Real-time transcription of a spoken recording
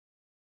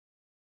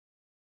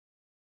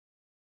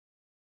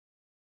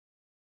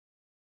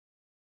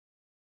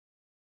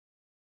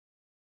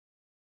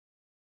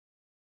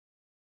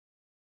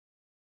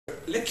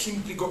let's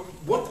simply go.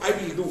 What I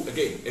will do,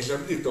 again, as I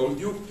already told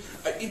you,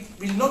 it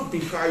will not be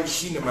high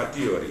cinema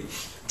theory,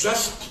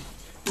 just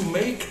to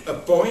make a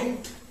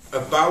point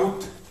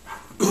about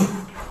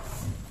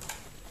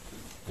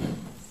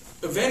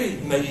a very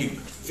naive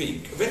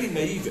thing, a very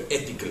naive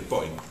ethical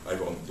point I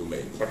want to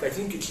make, but I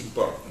think it's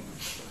important.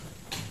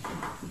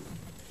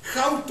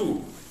 How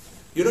to,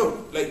 you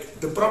know, like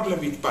the problem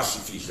with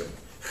pacifism,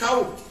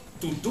 how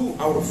to do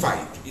our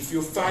fight. If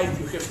you fight,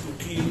 you have to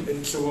kill,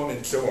 and so on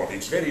and so on.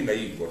 It's very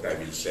naive what I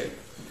will say.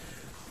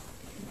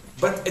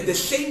 But at the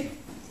same,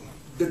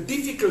 the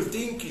difficult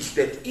thing is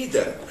that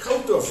either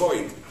how to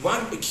avoid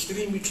one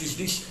extreme, which is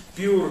this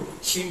pure,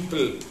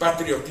 simple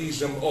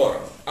patriotism,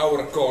 or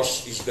our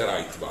cause is the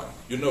right one,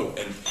 you know.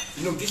 And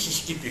you know, this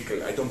is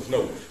typical. I don't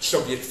know,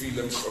 Soviet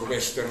films or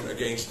Western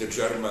against the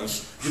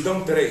Germans. You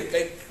don't rate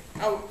like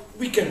how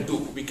we can do.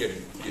 We can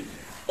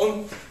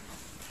on.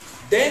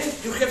 Then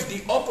you have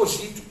the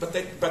opposite, but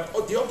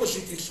the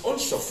opposite is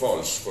also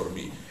false for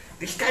me.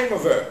 This kind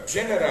of a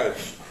general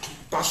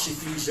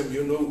pacifism,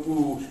 you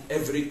know,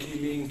 every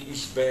killing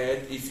is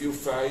bad, if you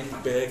fight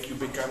back, you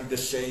become the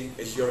same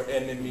as your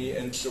enemy,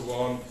 and so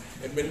on.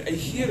 And when I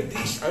hear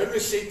this, I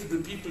always say to the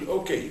people,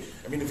 okay,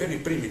 I mean a very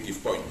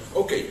primitive point,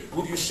 okay,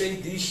 would you say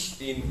this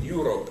in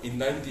Europe in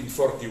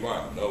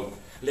 1941? No.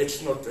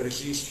 Let's not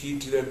resist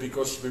Hitler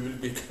because we will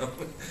become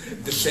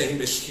the same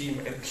as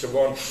him, and so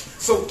on.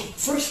 So,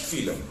 first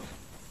film.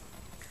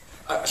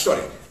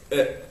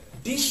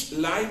 This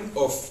line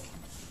of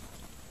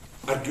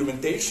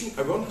argumentation,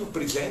 I want to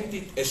present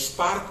it as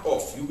part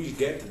of, you will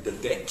get the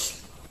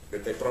text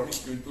that I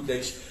promised you in 2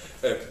 days,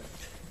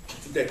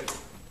 that,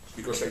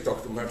 because I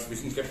talk too much, we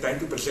didn't have time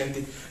to present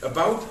it,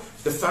 about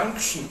the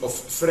function of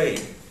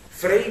frame.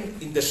 Frame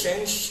in the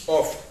sense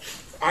of,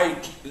 I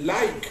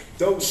like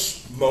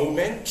those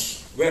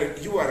moments where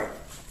you are,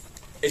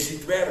 as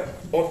it were,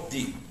 on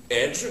the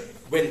edge,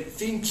 when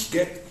things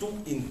get too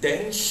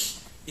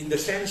intense, in the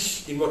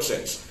sense, in what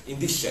sense? In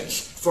this sense.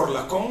 For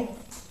Lacan,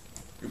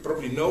 you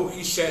probably know,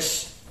 he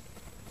says,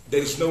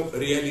 there is no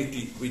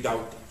reality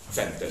without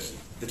fantasy.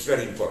 That's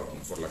very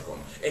important for Lacan.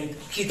 And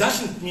he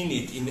doesn't mean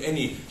it in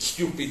any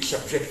stupid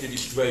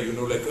subjectivist way, you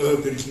know, like, oh,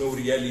 there is no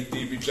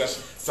reality, we just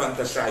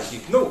fantasize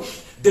it. No,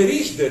 there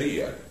is the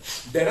real.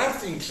 There are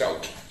things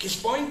out. His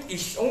point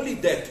is only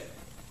that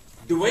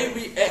the way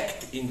we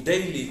act in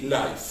daily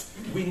life,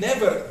 we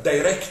never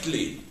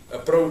directly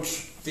approach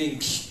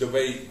things the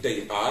way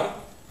they are.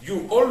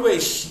 You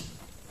always,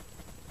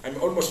 I'm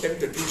almost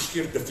tempted to use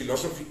here the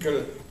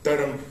philosophical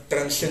term,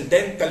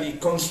 transcendentally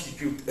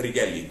constitute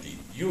reality.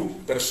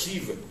 You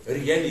perceive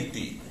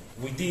reality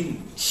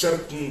within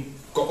certain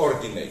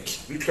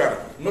coordinates, which are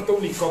not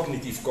only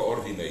cognitive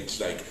coordinates,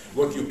 like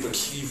what you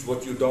perceive,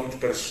 what you don't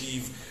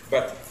perceive,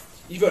 but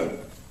even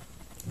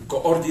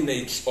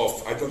coordinates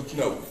of, I don't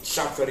know,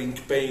 suffering,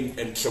 pain,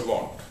 and so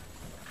on.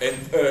 And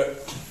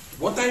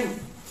what I'm,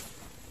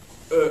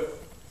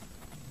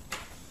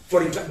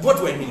 for example, what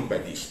do I mean by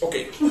this?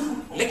 Okay,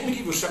 let me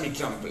give you some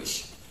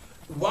examples.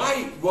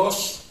 Why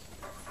was,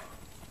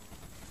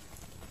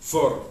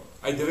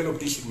 I developed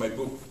this in my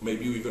book,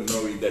 maybe you even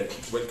know it, that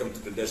Welcome to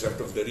the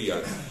Desert of the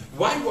Real.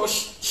 Why was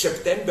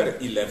September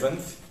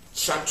 11th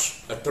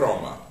such a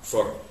trauma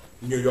for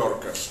New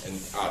Yorkers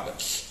and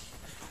others?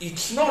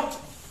 It's not,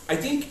 I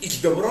think it's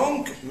the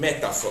wrong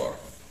metaphor,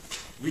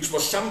 which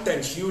was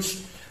sometimes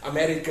used.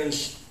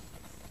 Americans,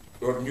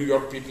 or New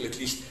York people at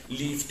least,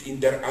 lived in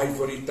their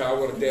ivory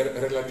tower, their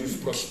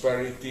relative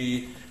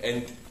prosperity,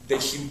 and they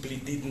simply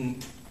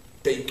didn't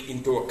take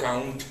into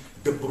account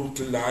the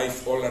brutal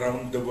life all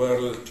around the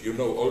world, you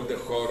know, all the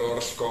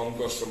horrors,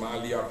 Congo,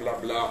 Somalia, blah,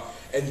 blah.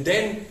 And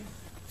then,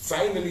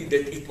 finally,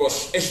 that it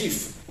was as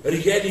if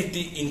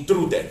reality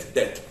intruded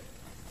that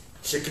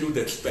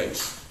secluded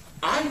space.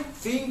 I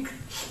think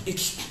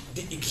it's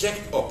the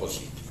exact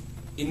opposite.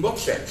 In what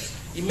sense?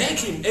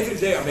 Imagine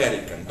everyday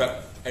American,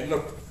 but I'm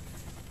not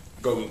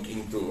going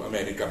into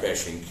America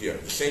bashing here.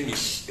 The same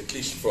is at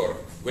least for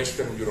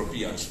Western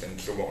Europeans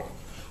and so on.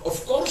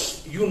 Of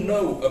course, you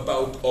know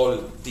about all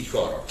the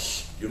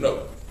horrors, you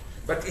know.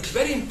 But it's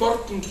very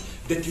important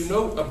that you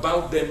know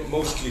about them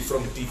mostly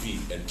from TV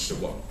and so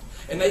on.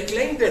 And I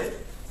claim that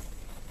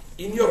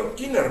in your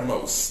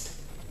innermost,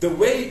 the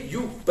way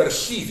you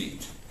perceive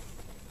it,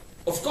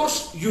 of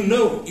course, you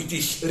know it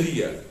is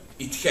real,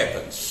 it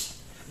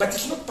happens. But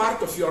it's not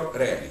part of your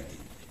reality.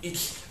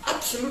 It's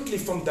absolutely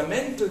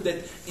fundamental that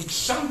it's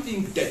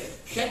something that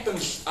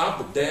happens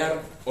up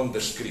there on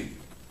the screen.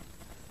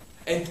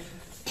 And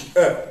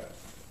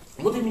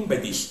what do you mean by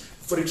this?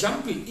 For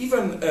example,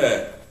 even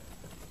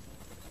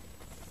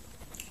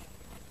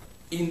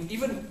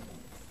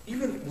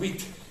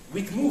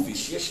with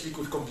movies, yes, we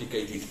could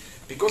complicate it,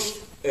 because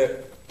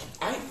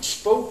I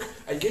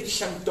gave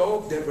some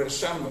talk. There were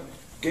some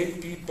gay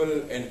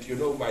people, and you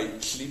know my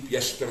sleep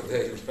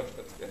yesterday.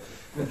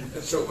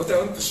 So what I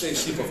want to say,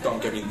 sleep of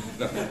tongue. I mean,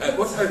 no,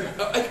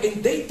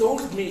 and they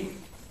told me,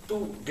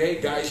 two gay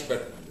guys,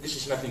 but this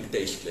is nothing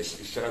tasteless.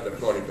 It's rather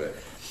horrible.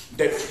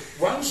 That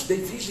once they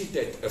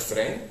visited a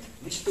friend,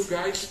 these two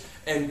guys,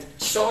 and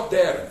saw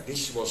there,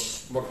 this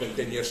was more than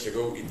 10 years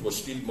ago, it was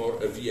still more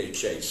a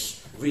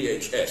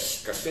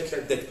VHS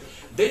cassette, that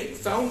they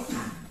found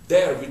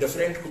there with a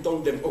friend who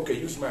told them, okay,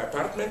 use my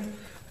apartment,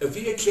 a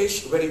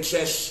VHS where it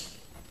says,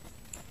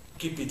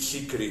 keep it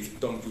secret,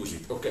 don't use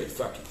it. Okay,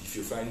 fuck it, if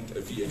you find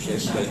a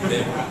VHS like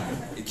that,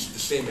 it's the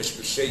same as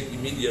to say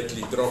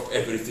immediately drop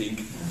everything,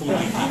 put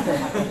it in.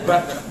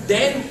 But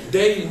then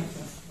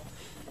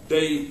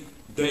they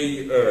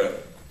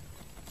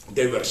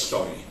were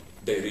sorry.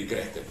 They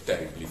regretted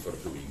terribly for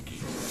doing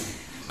it.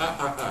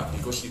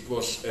 Because it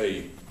was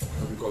a,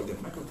 how do you call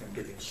them? I can't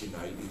get it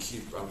senile, it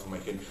slipped out of my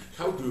hand.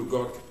 How do you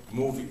call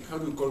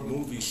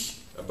movies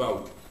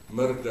about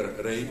murder,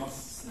 rape?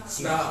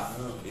 Snuff.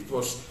 It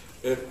was,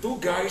 two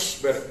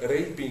guys were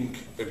raping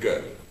a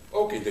girl.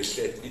 Okay, they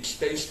said, it's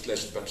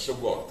tasteless, but so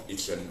what?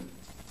 It's an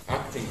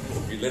acting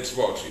movie, let's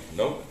watch it,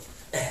 no?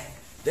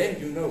 Then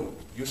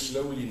you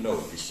slowly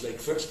notice, like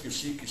first you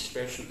seek a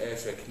special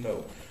effect,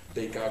 no.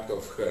 They cut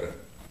off her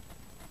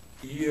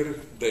ear,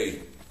 they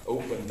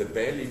opened the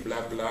belly,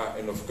 blah, blah,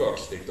 and of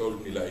course, they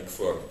told me like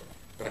for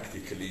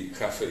practically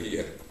half a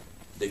year,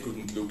 they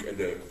couldn't look at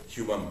the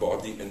human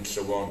body and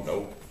so on,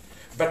 no.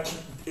 But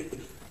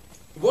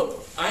what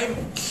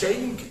I'm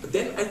saying,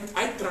 then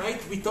I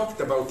tried, we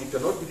talked about it a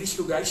lot with these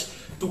two guys,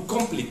 to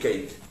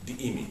complicate the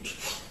image.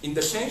 In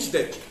the sense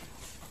that,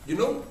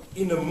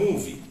 in a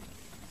movie,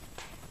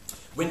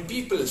 when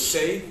people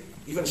say,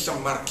 even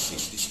some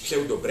Marxists, this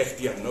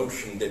pseudo-Brechtian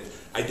notion that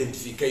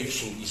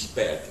identification is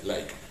bad,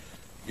 like,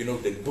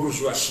 that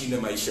bourgeois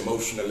cinema is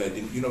emotional,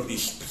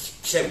 this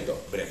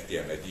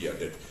pseudo-Brechtian idea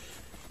that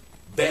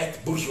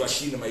bad bourgeois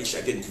cinema is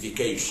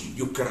identification.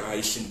 You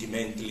cry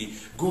sentimentally.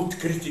 Good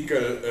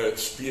critical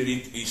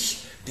spirit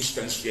is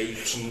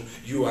distanciation.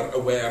 You are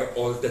aware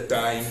all the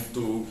time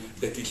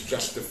that it's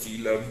just a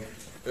film.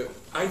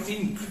 I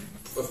think,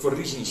 for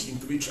reasons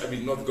into which I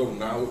will not go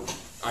now,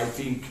 I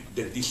think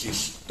that this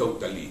is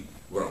totally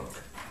wrong.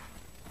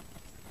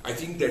 I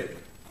think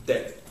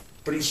that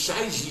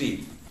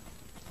precisely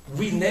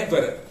we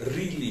never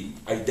really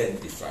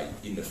identify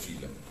in a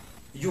film.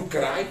 You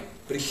cry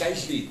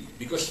precisely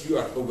because you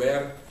are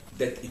aware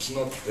that it's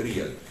not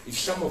real. If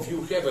some of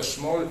you have a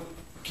small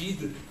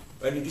kid,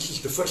 this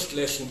is the first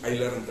lesson I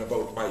learned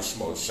about my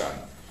small son.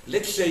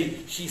 Let's say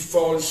he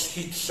falls,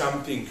 hits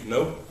something,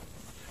 no?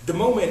 The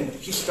moment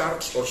he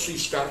starts or she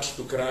starts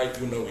to cry,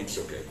 it's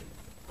okay.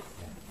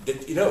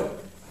 That,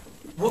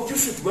 what you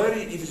should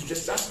worry if it's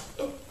just us,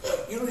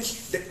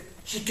 is that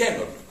he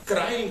cannot.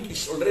 Crying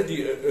is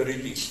already a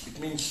release. It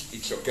means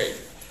it's okay.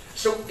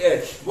 So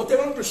what I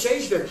want to say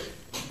is that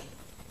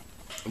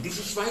this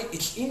is why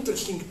it's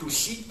interesting to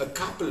see a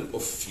couple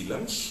of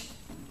films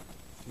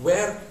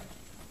where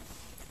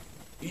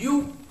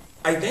you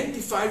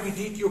identify with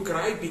it, you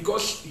cry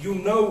because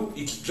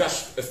it's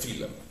just a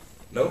film,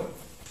 no?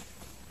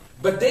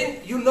 But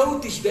then you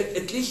notice that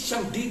at least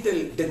some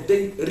detail that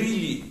they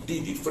really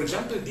did it. For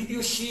example, did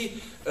you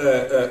see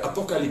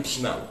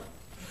Apocalypse Now?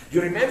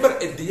 You remember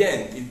at the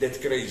end, in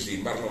that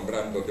crazy Marlon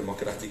Brando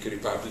Democratic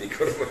Republic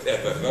or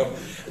whatever, no?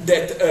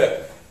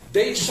 That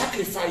they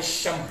sacrifice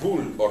some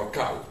bull or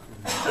cow.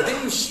 But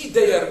then you see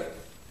they are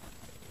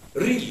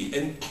really,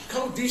 and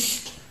how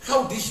this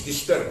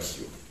disturbs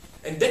you.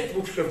 And that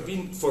would have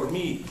been, for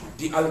me,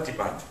 the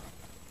ultimate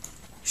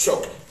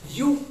shock.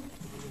 You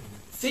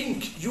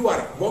think you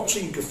are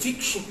watching a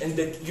fiction and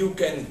that you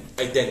can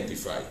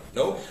identify,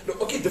 no?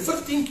 Okay, the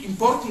first thing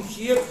important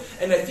here,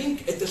 and I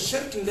think at a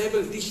certain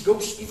level this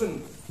goes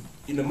even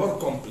in a more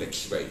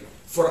complex way,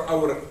 for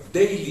our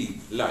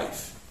daily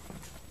life.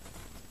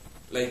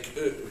 Like,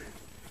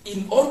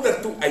 in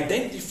order to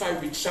identify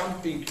with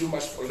something, you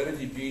must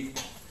already be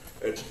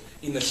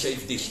in a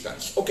safe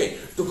distance. Okay,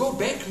 to go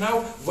back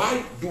now,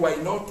 why do I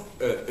not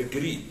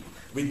agree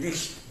with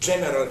this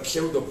general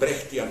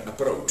pseudo-Brechtian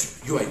approach?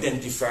 You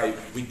identify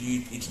with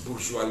it, it's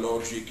bourgeois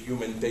logic, you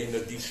maintain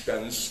a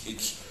distance,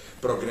 it's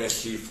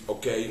progressive,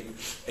 okay,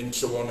 and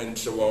so on and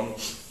so on.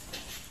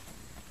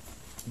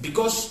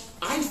 Because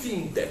I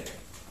think that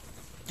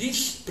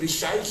this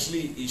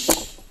precisely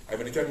is, I'm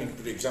returning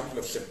to the example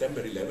of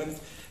September 11th,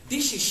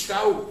 this is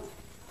how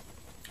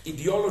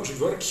ideology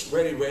works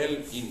very well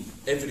in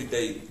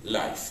everyday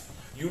life.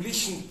 You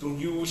listen to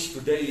news,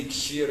 today it's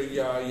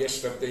Syria,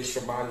 yesterday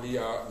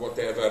Somalia,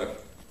 whatever.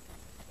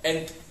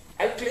 And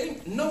I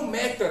claim no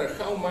matter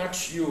how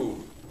much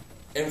you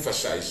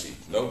emphasize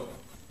it, no,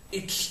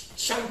 it's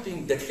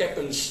something that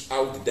happens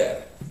out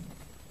there.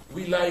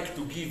 We like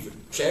to give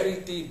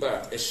charity,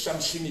 but as some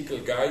cynical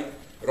guy,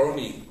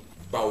 Ronnie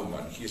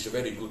Bauman, he is a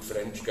very good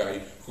French guy,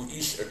 who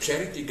is a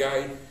charity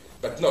guy,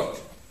 but not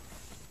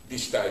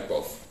this type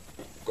of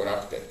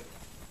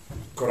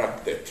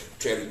corrupted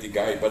charity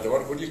guy, but the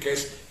one who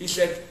cares, he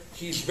said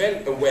he's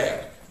well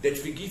aware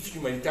that we give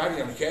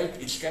humanitarian help,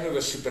 it's kind of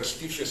a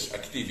superstitious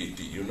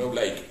activity,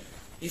 like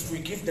if we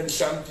give them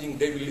something,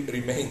 they will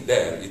remain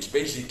there. It's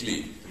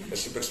basically a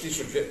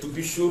superstition to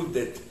be sure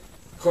that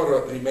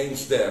horror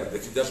remains there,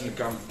 that it doesn't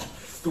come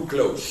too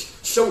close.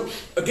 So,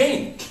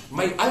 again,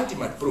 my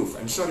ultimate proof,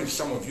 I'm sorry if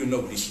some of you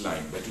know this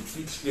line, but it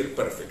fits here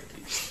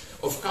perfectly,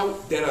 of how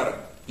there are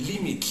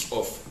limits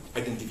of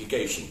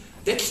identification.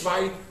 That's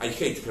why I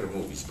hate her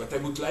movies, but I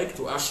would like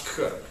to ask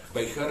her.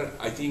 By her,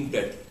 I think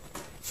that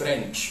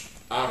French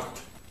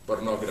art,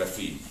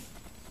 pornography,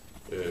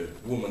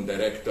 woman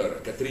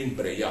director, Catherine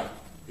Breillat,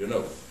 you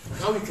know,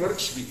 how it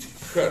works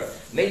with her.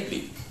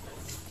 Namely,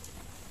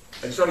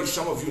 I'm sorry if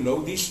some of you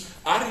know this,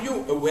 are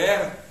you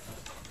aware,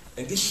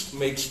 and this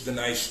makes the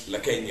nice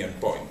Lacanian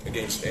point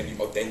against any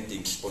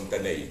authentic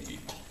spontaneity,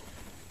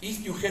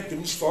 if you had the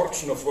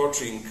misfortune of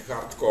watching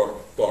hardcore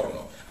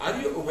porno, are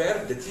you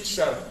aware that these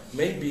are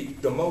maybe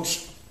the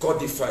most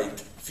codified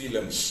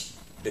films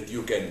that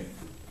you can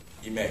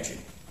imagine?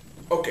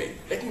 Okay,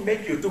 let me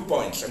make you 2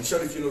 points. I'm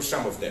sure if you know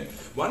some of them.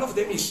 One of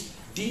them is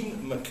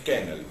Dean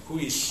McCannell, who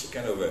is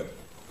kind of a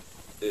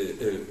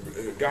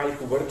guy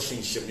who works in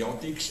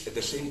semiotics, at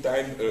the same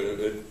time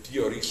a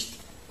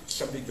theorist,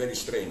 something very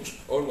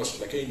strange,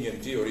 almost Lacanian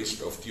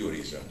theorist of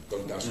theorism.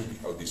 Don't ask me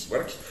how this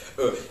works.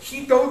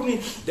 He told me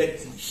that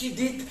he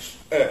did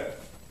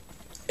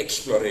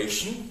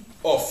exploration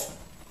of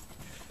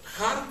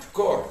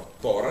hardcore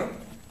porn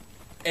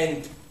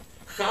and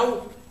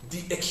how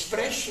the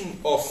expression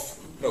of,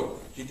 no,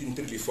 he didn't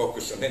really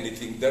focus on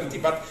anything dirty,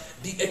 but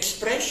the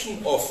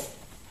expression of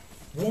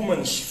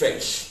woman's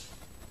face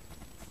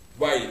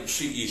while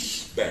she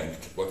is banged,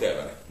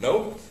 whatever,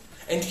 no?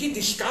 And he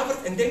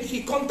discovered, and then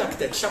he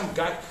contacted some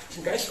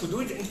guys who do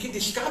it, and he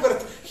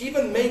discovered he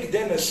even make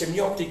then a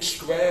semiotic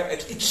square,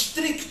 and it's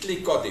strictly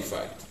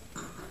codified.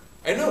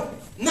 I know,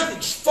 now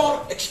it's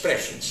 4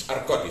 expressions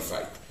are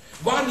codified.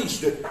 One is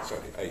the,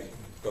 sorry,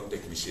 don't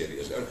take me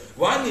serious.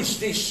 One is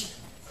this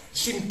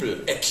simple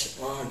this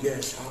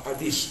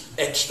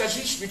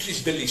ecstasis, which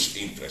is the least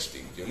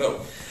interesting, you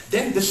know.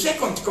 Then the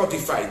second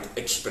codified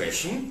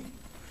expression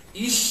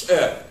is,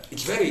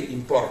 it's very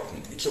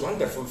important, it's a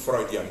wonderful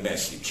Freudian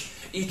message.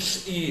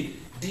 It's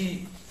the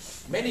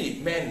many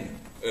men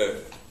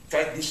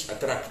find this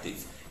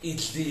attractive.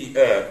 It's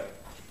the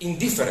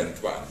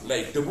indifferent one,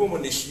 like the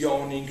woman is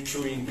yawning,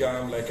 chewing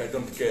gum, like I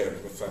don't care,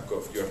 fuck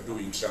off, you're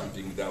doing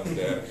something down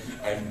there,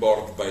 I'm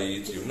bored by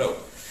it, you know.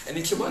 And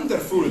it's a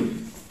wonderful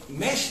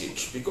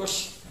message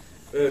because,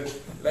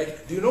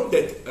 like, do you know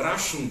that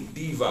Russian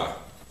diva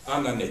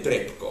Anna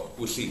Netrebko,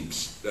 who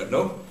sings,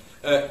 no?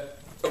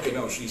 Okay,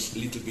 now she's a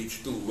little bit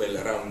too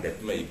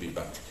well-rounded maybe,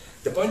 but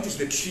the point is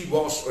that she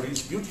was, or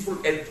is beautiful,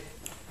 and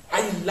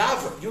I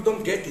love, you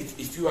don't get it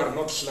if you are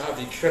not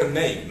Slavic, her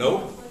name,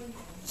 no?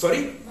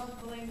 Sorry?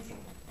 Not blinking.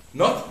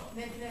 Not?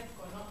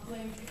 Netrebko, not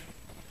blinking.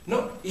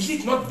 No, is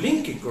it not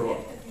blinking or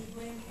what?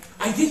 Blinking.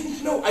 I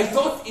didn't know, I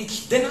thought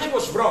it's, then I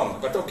was wrong,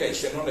 but okay,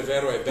 se non è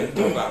vero è ben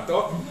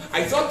trovato.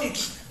 I thought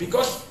it's,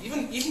 because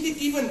even, isn't it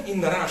even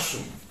in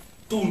Russian,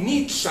 to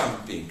need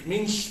something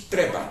means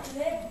treba.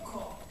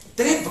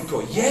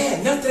 Trebko,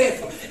 yeah, not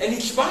Trebko. And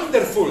it's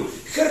wonderful.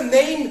 Her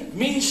name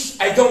means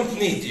I don't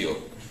need you.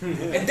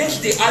 And that's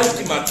the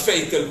ultimate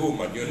fatal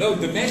woman, you know.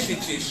 The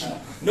message is,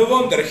 no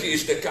wonder he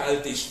is the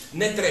cultist,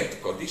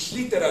 Netrebko. This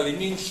literally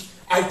means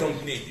I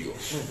don't need you.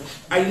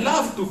 I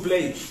love to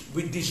play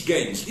with these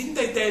games. Didn't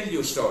I tell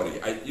you, sorry,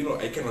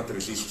 I cannot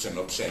resist an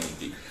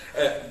obscenity.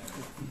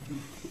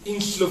 In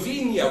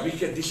Slovenia, we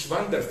had this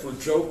wonderful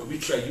joke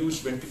which I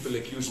use when people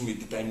accuse me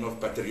that I'm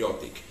not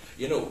patriotic.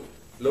 You know,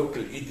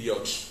 local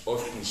idiots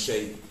often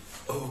say,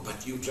 oh,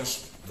 but you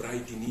just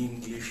write in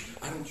English.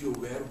 Aren't you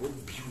aware what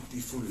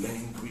beautiful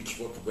language,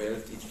 what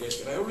wealth it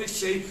has? And I always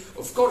say,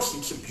 of course,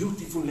 it's a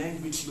beautiful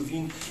language,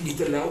 Slovene. It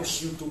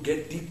allows you to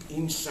get deep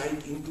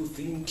insight into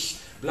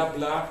things, blah,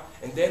 blah.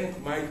 And then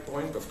my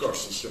point, of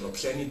course, is an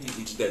obscenity.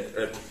 It's that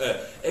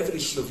every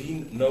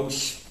Slovene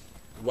knows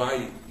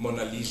why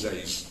Mona Lisa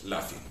is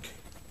laughing.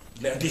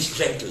 Now, this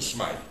gentle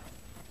smile.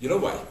 You know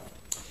why?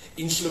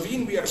 In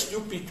Slovene, we are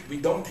stupid, we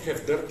don't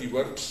have dirty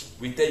words,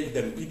 we take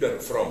them either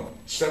from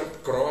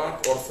Serb,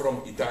 Croat, or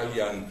from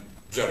Italian,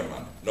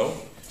 German, no?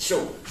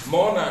 So,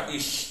 Mona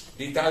is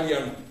the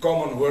Italian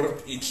common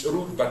word, it's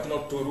rude but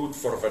not too rude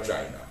for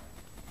vagina,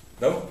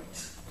 no?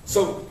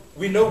 So,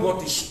 we know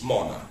what is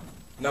Mona.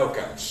 Now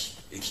comes,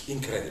 it's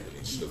incredible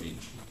in Slovene.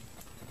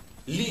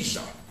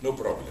 Lisa, no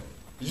problem.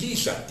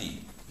 Lisa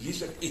T,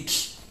 Lisa,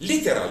 it's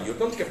literal, you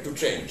don't have to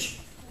change.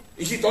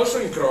 Is it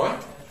also in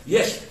Croat?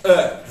 Yes,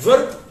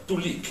 verb to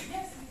lick.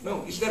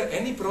 No, is there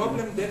any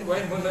problem then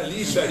why Mona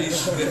Lisa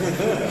is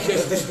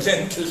has this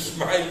gentle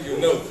smile, you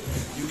know?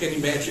 You can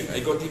imagine, I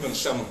got even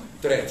some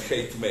thread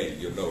hate mail,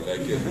 you know,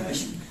 like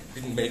this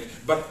didn't make,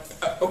 but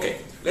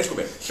okay, let's go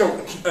back. So,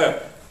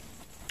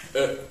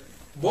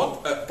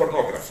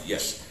 pornography,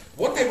 yes.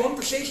 What I want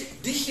to say is,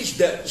 this is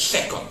the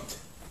second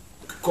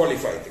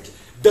qualified.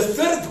 The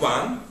third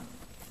one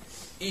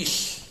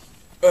is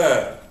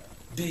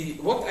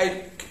what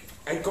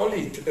I call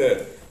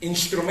it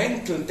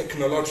instrumental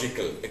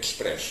technological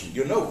expression.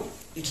 You know,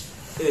 it's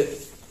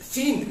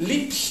thin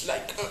lips,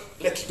 like,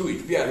 let's do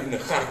it, we are in a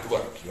hard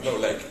work, you know,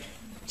 like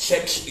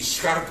sex is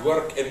hard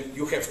work and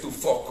you have to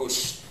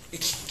focus.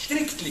 It's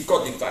strictly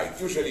codified,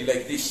 usually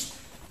like this.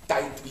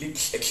 tight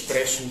lips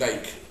expression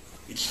like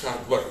it's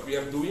hard work we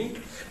are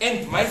doing.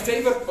 And my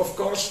favorite, of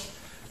course,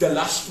 the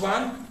last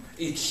one,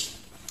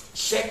 it's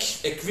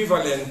sex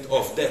equivalent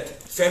of that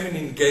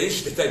feminine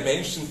gaze that I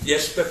mentioned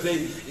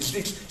yesterday, is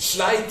this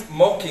slight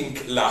mocking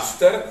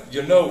laughter,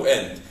 you know,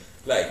 and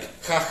like,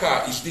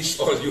 haha, is this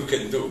all you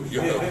can do,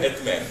 you know,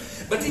 at men.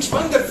 But it's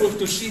wonderful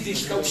to see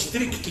this, how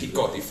strictly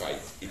codified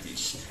it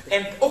is.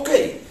 And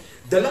okay,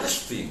 the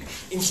last thing,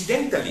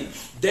 incidentally,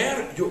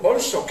 there you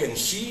also can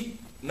see,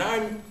 now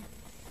I'm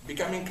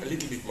becoming a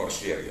little bit more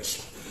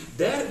serious.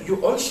 There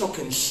you also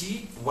can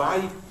see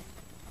why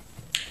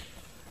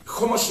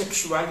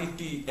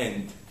homosexuality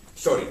and,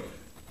 sorry,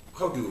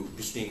 how do you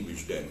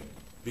distinguish them?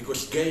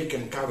 Because gay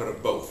can cover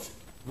both.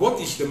 What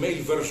is the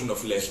male version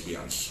of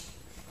lesbians?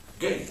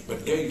 Gay,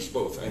 but gay is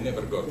both, I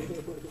never got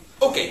it.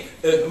 Okay,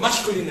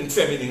 masculine and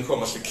feminine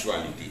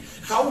homosexuality.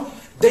 How?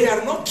 They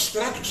are not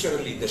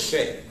structurally the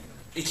same.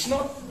 It's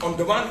not, on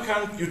the one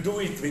hand, you do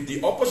it with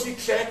the opposite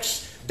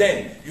sex,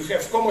 then you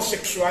have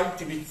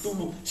homosexuality with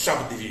two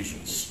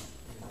subdivisions.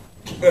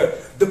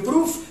 The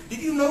proof,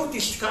 did you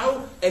notice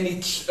how, and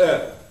it's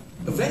a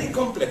very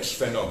complex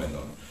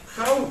phenomenon,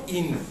 how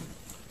in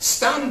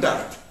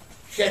standard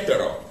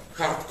hetero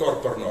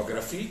hardcore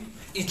pornography,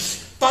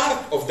 it's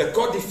part of the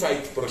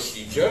codified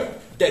procedure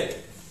that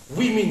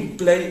women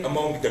play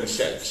among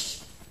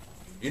themselves.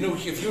 You know,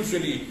 we have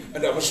usually a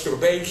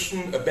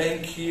masturbation, a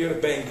bang here,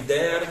 bang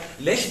there,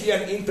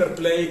 lesbian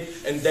interplay,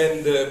 and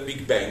then the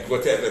big bang,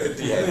 whatever at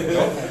the end. You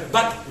know?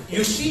 But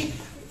you see,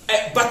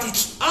 but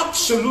it's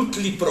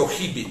absolutely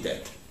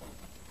prohibited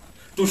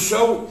to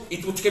show,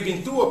 it would have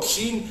been too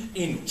obscene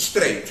in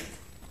straight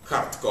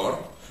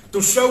hardcore,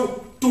 to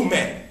show two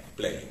men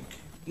playing.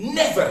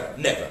 Never,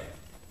 never.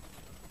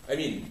 I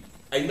mean,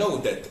 I know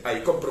that I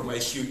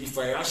compromise you. If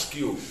I ask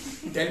you,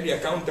 tell me a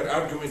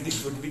counter-argument,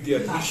 this would be the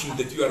admission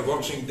that you are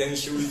watching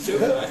Dance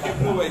With. I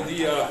have no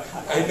idea.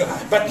 I know.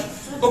 But,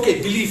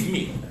 okay, believe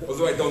me,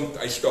 although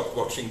I stopped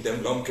watching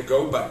them long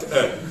ago, but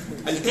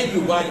I'll tell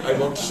you why I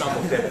watched some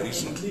of them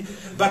recently.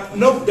 But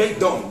no, they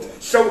don't.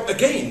 So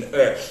again,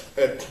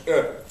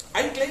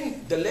 I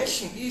claim the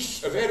lesson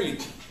is a very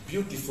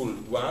beautiful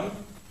one.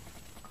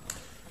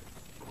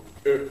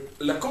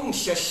 Lacan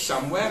says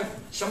somewhere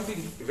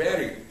something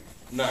very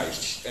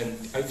nice, and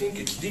I think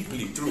it's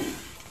deeply true,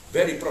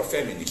 very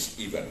pro-feminist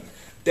even,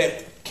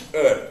 that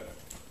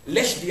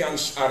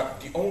lesbians are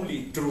the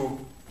only true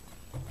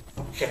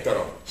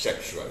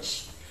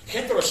heterosexuals.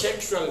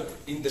 Heterosexual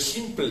in the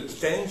simple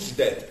sense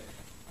that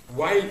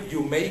while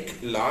you make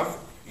love,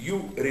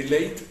 you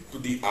relate to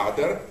the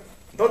other,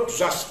 not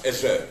just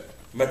as a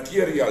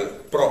material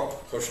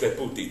prop, how should I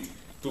put it,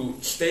 to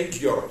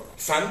stage your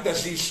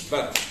fantasies,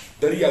 but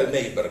the real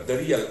neighbor, the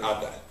real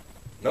other.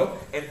 No?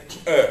 And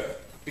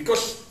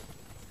because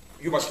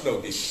you must know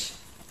this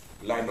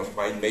line of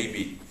mine,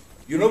 maybe.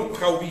 You know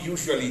how we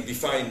usually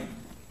define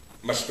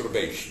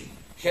masturbation?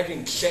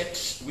 Having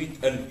sex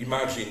with an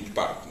imagined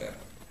partner,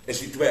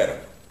 as it were.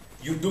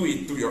 You do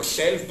it to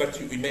yourself, but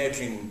you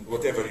imagine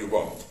whatever you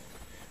want.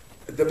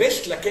 The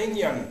best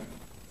Lacanian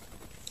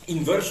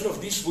inversion of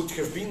this would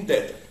have been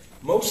that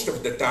most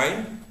of the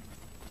time,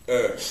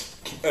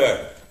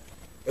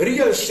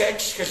 real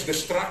sex has the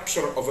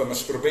structure of a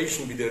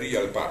masturbation with a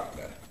real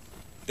partner.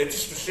 That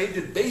is to say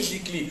that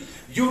basically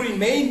you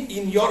remain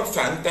in your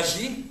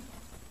fantasy,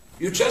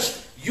 you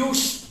just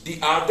use the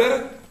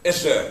other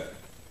as a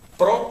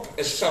prop,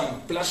 as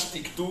some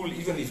plastic tool,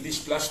 even if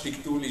this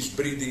plastic tool is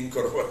breathing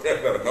or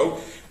whatever, no?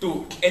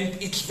 To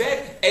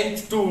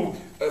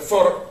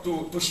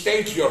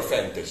stage your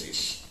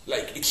fantasies.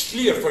 Like it's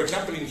clear, for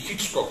example, in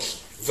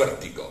Hitchcock's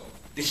Vertigo.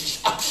 This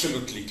is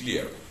absolutely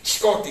clear.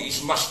 Scotty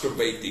is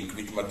masturbating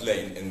with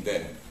Madeleine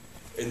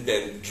and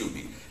then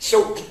Judy.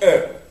 So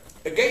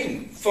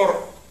again, for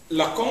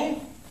Lacan,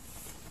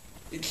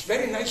 it's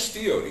very nice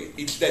theory.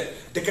 It's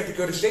that the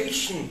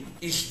categorization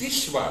is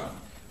this one.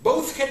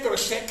 Both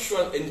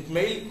heterosexual and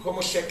male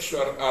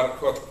homosexual are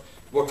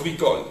what we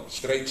call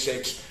straight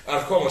sex,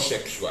 are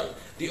homosexual.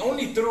 The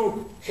only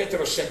true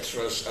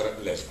heterosexuals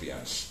are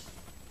lesbians.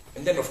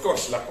 And then, of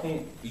course,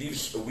 Lacan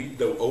leaves a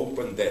window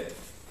open that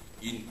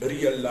in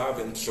real love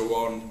and so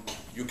on,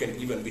 you can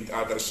even with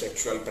other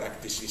sexual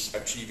practices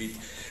achieve it.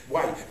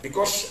 Why?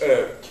 Because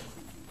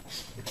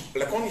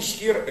Lacan is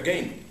here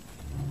again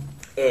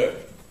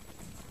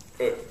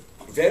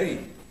very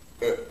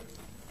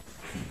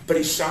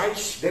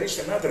precise. There is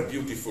another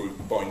beautiful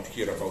point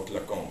here about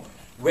Lacan,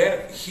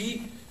 where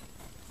he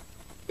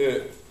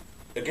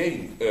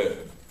again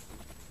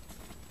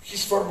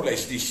his formula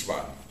is this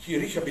one. He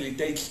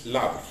rehabilitates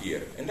love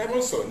here, and I'm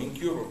also an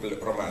incurable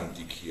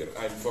romantic here.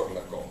 I'm for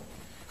Lacan.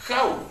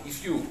 How,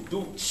 if you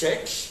do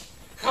sex,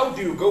 how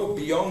do you go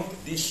beyond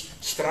this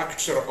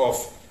structure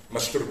of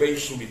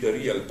masturbation with a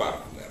real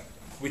partner?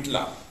 With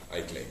love,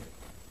 I claim.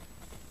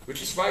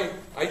 Which is why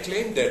I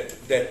claim that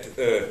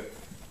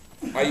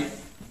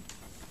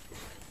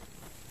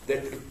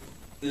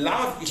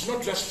love is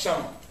not just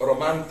some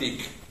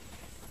romantic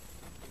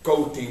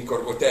coating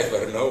or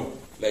whatever, no?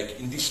 Like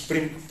in this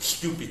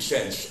stupid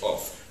sense of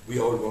we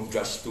all want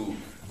just to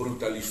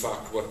brutally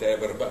fuck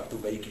whatever, but to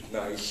make it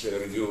nice,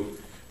 you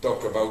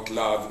talk about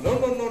love. No,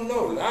 no, no,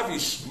 no. Love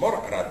is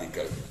more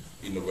radical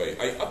in a way.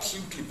 I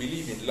absolutely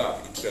believe in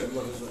love itself.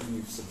 What does that mean?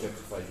 You've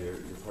subjectified your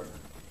partner.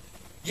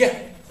 Yeah,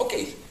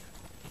 okay.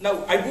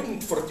 Now, I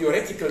wouldn't for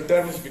theoretical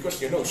terms,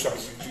 because, you know,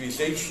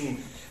 subjectivization,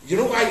 you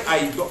know,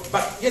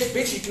 but yes,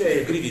 basically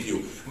I agree with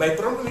you. My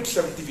problem with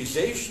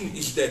subjectivization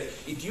is that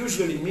it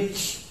usually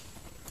means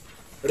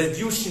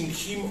reducing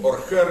him or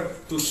her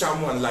to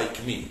someone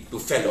like me, to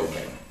fellow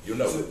men, you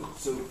know.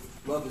 So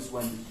love is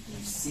when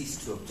you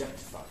cease to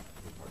objectify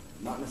your partner,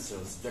 not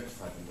necessarily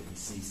subjectify them, but you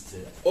cease to...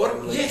 Or,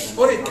 yes,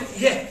 or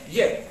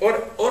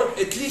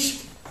at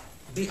least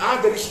the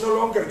other is no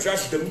longer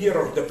just the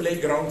mirror, the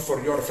playground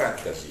for your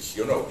fantasies,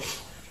 you know.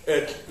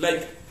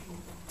 Like,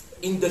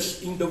 in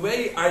the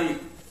way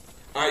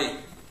I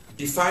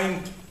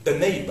defined the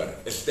neighbor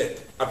as that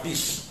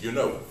abyss, you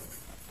know.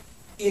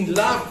 In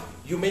love,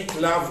 you make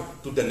love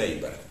to the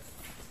neighbor.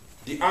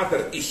 The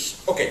other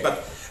is... Okay,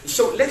 but...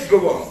 So, let's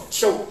go on.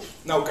 So,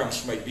 now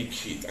comes my big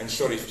hit. I'm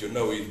sorry if you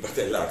know it, but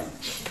I love it.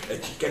 I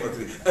cannot...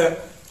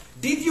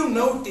 did you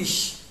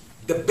notice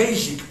the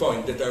basic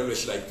point that I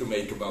always like to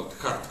make about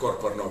hardcore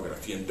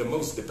pornography, and the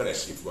most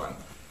depressive one?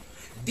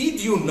 Did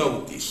you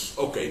notice,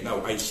 okay,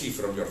 now I see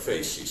from your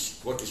faces,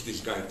 what is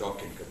this guy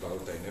talking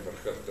about? I never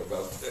heard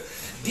about.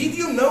 Did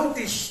you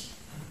notice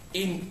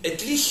in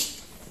at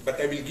least,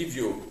 but I will give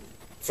you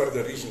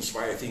further reasons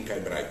why I think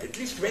I'm right, at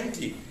least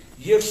 20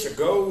 years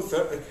ago,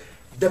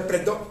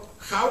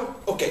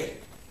 okay,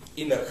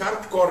 in a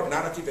hardcore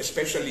narrative,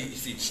 especially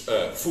if it's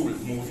a full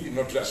movie,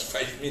 not just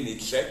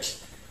 5-minute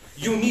sex,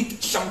 you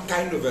need some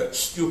kind of a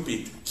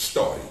stupid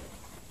story.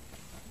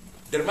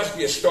 There must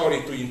be a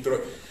story to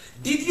intro.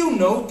 Did you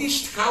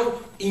notice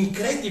how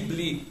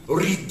incredibly,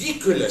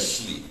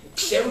 ridiculously,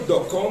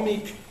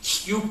 pseudo-comic,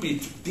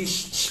 stupid this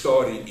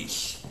story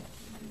is?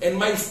 And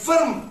my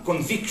firm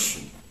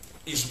conviction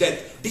is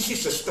that this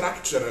is a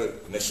structural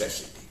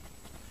necessity.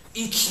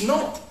 It's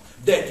not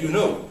that, you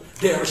know,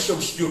 they are so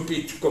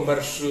stupid,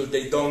 commercial,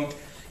 they don't.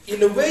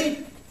 In a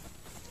way,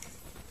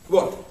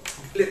 what?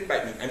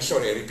 I'm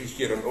sorry, I repeat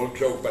here an old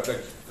joke, but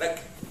like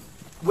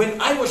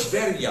when I was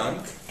very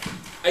young,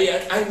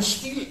 I'm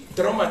still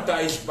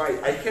traumatized by,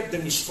 I had the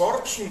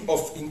misfortune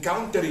of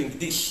encountering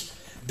the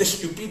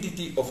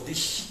stupidity of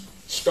this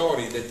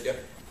story that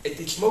at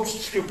its most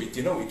stupid,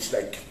 you know, it's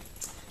like,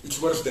 it's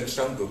worse than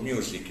Sound of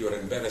Music, you're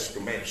embarrassed to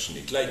mention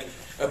it. Like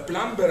a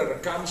plumber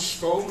comes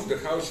home, the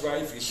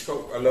housewife is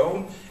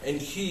alone,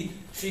 and he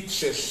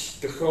fixes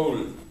the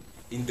hole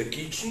in the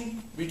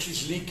kitchen, which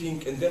is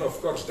leaking, and then of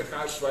course the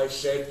housewife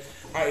said,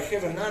 I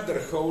have another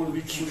hole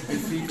which should be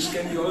fixed,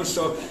 can you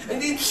also,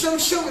 and it's so,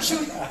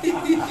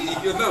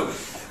 you know,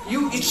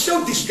 it's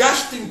so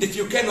disgusting that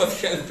you cannot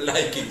help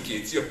liking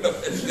it, you know,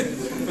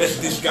 that's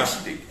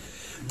disgusting.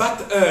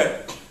 But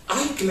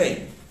I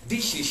claim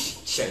this is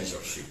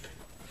censorship.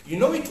 You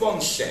know, it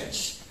won't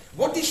sense.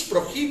 What is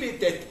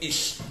prohibited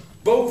is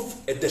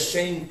both at the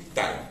same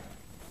time.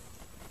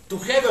 To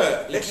have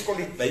a, let's call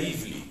it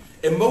naively,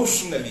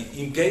 emotionally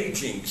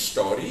engaging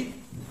story,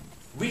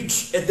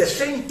 which at the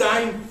same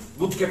time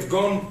would have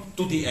gone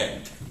to the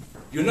end.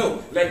 You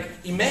know, like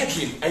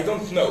imagine, I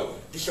don't know,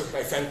 this is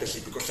my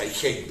fantasy because I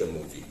hate the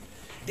movie.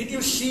 Did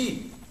you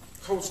see,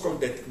 how's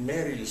called that,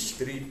 Meryl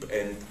Streep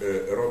and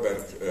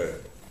Robert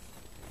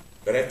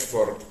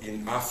Redford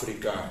in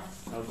Africa?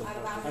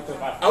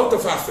 Out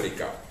of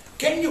Africa.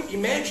 Can you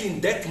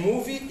imagine that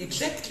movie?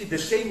 Exactly the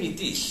same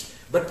it is.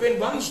 But when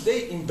once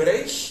they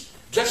embrace,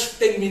 just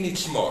 10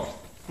 minutes more.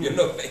 You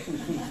know, like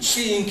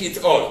seeing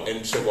it all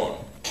and so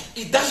on.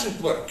 It doesn't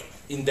work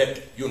in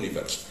that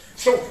universe.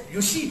 So,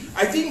 you see,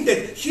 I think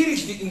that here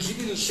is the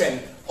individual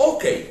saying,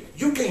 okay,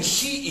 you can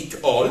see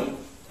it all,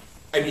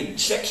 I mean,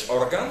 sex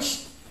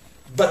organs,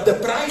 but the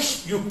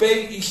price you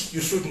pay is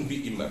you shouldn't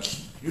be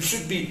immersed. You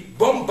should be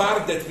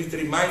bombarded with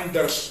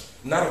reminders,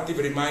 narrative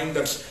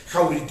reminders,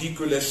 how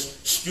ridiculous,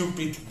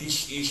 stupid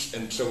this is,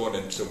 and so on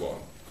and so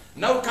on.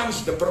 Now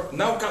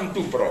come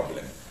two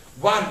problems.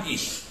 One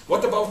is,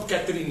 what about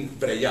Catherine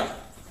Breillat?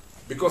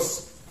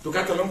 Because, to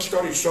cut a long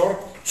story short,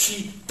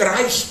 she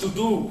tries to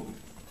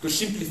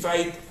simplify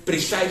it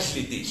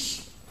precisely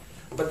this.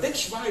 But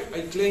that's why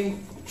I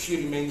claim she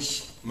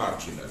remains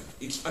marginal.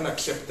 It's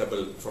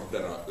unacceptable for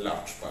the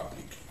large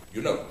public.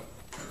 You know,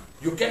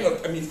 you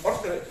cannot, I mean,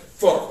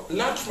 for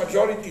large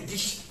majority,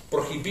 this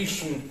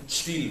prohibition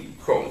still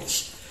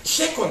holds.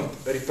 Second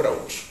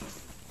reproach,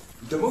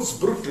 the most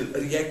brutal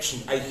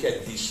reaction I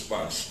had this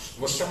once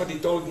was somebody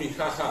told me,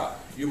 haha,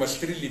 you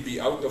must really be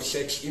out of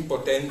sex,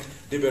 impotent,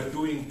 they were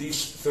doing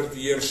this 30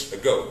 years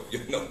ago, you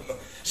know.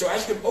 So I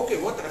asked them, okay,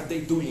 what are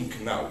they doing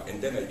now?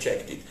 And then I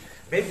checked it.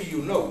 Maybe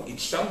you know,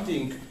 it's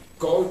something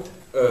called,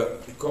 how do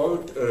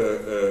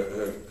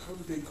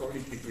they call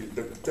it?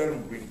 The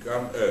term will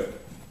come,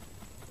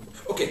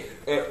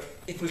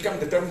 it will come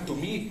the term to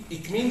me,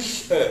 it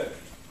means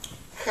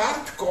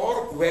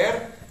hardcore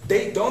where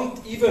they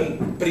don't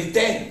even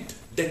pretend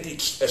that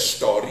it's a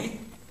story,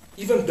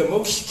 even the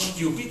most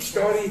stupid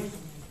story.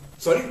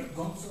 Sorry?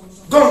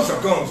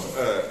 Gonzo.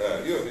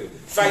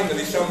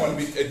 Finally someone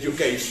with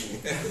education.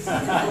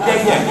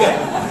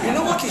 Yeah. You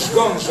know what is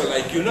Gonzo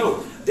like, you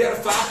know? They're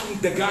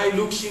fucking, the guy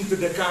looks into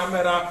the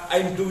camera,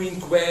 I'm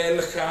doing well,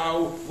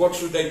 how, what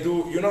should I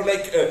do? You know,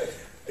 like,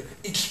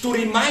 it's to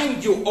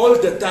remind you all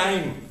the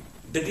time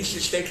that this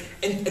is text.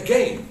 And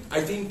again,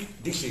 I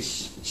think this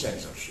is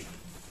censorship.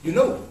 You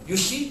know, you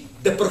see,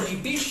 the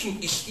prohibition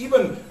is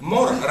even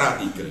more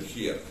radical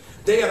here.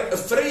 They are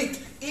afraid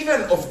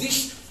even of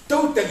this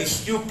totally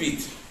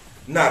stupid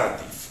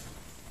narrative.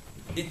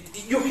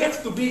 You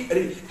have to be,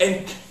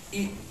 and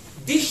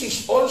this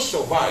is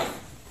also why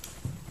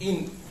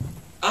in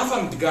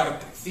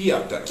avant-garde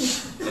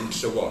theaters and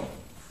so on,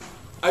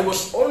 I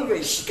was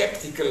always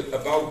skeptical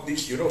about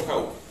this. You know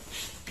how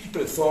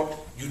people thought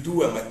you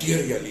do a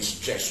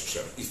materialist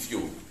gesture if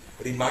you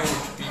remind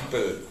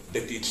people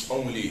that it's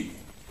only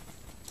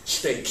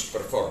staged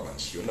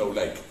performance, you know,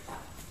 like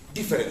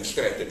different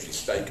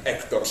strategies, like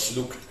actors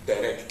look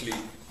directly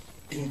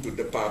into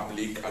the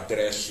public,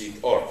 address it,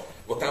 or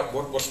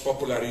what was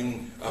popular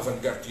in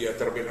avant-garde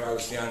theater when I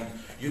was young,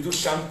 you do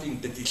something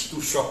that is too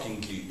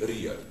shockingly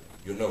real,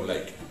 you know,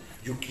 like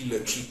you kill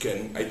a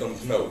chicken, I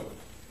don't know,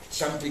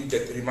 something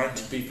that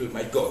reminds people,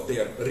 my God, they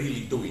are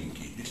really doing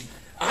it.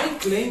 I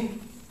claim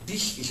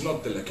this is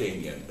not the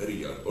Lacanian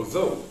real,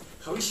 although,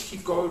 how is he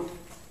called?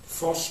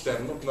 Foster,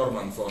 not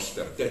Norman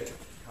Foster, that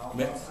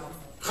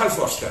Hal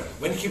Foster,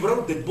 when he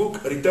wrote the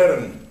book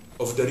Return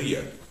of the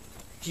Real,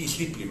 he is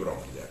deeply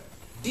wrong there.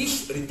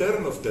 This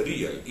return of the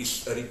real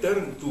is a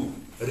return to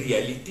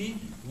reality,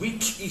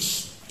 which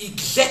is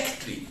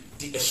exactly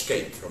the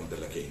escape from the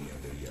Lacanian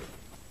real.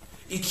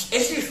 It's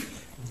as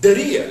if the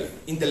real,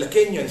 in the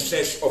Lacanian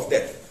sense of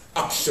that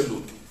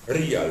absolute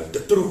real,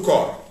 the true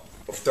core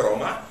of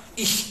trauma,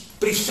 is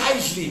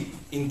precisely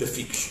in the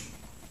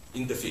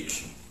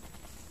fiction.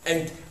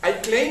 And I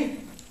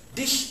claim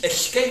this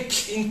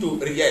escapes into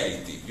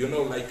reality, you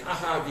know, like,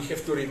 aha, we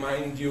have to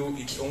remind you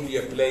it's only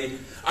a play,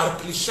 are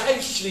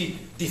precisely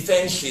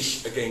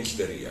defenses against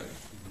the real.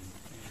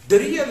 The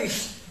real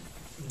is,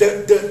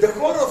 the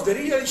horror of the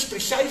real is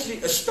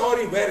precisely a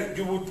story where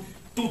you would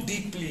too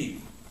deeply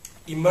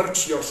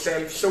immerse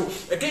yourself. So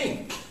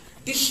again,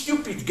 this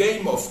stupid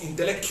game of,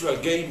 intellectual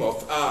game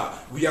of,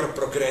 we are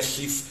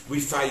progressive, we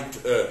fight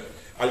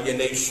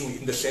alienation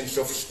in the sense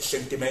of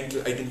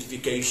sentimental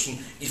identification,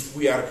 if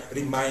we are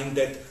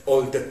reminded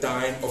all the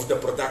time of the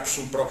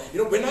production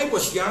you know, when I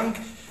was young,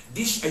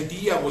 this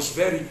idea was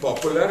very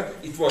popular.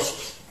 It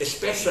was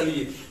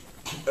especially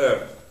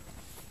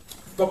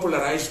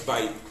popularized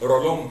by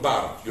Roland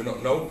Barthes, you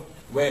know,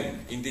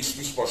 when in this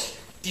was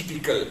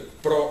typical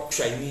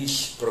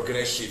pro-Chinese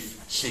progressive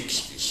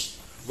 60s,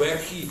 where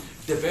he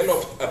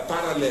developed a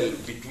parallel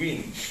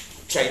between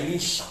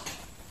Chinese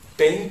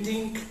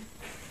painting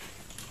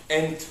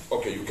and,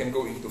 okay, you can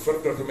go into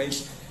further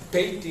domains,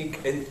 painting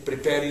and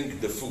preparing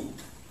the food.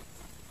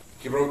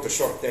 He wrote a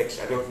short text,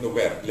 I don't know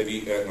where,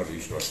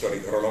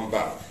 Roland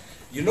Barthes.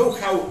 You know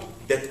how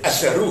that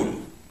as a rule,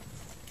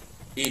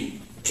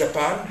 in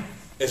Japan,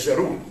 as a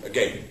rule,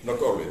 again,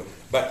 not always,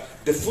 but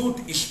the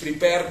food is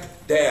prepared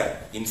there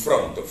in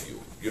front of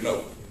you, you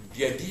know.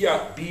 The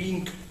idea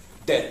being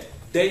that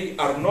they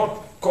are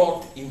not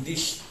caught in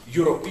this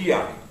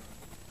European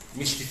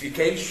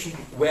mystification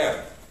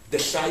where the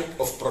site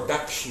of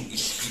production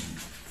is hidden.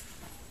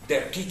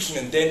 Their kitchen,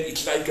 and then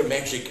it's like a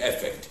magic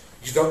effect.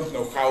 You don't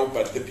know how,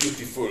 but the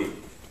beautiful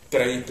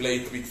tray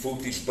plate with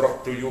food is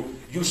brought to you.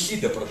 You see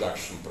the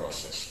production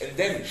process. And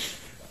then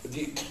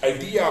the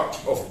idea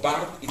of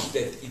Barthes is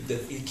that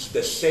it's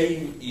the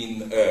same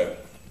in,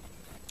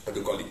 how do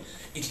you call it?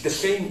 It's the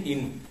same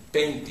in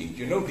painting.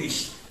 You know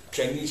this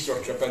Chinese or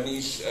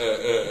Japanese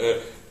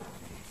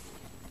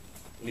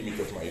limit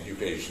of my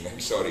education, I'm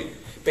sorry.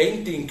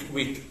 Painting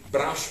with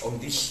brush on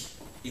this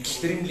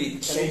extremely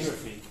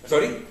calligraphy.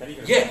 Sorry?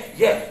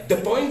 Yeah. The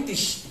point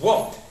is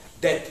what?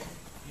 That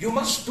you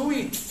must do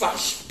it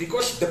fast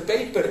because the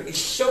paper is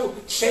so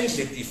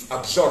sensitive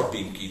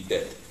absorbing it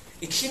that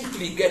it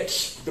simply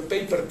gets the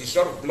paper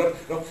dissolved blood.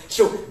 No?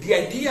 So the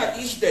idea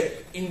is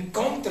that in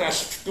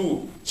contrast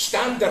to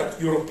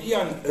standard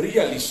European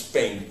realist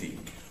painting,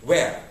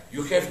 where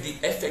you have the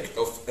effect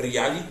of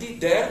reality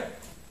there,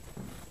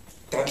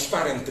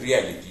 transparent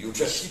reality, you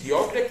just see the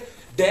object,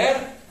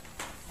 there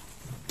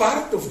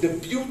part of the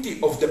beauty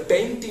of the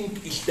painting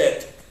is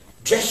that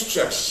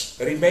gestures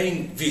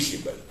remain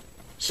visible.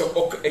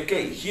 So,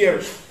 okay,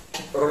 here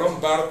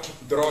Roland Barthes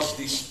draws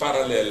this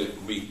parallel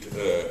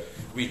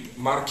with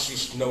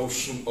Marxist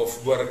notion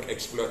of work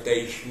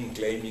exploitation,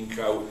 claiming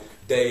how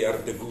they are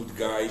the good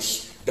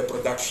guys. The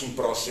production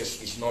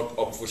process is not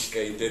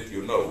obfuscated,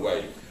 you know,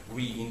 while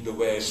we in the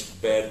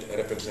West, bad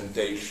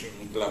representation,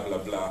 blah, blah,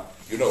 blah,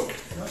 you know.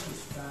 It's not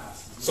just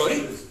fast. Sorry?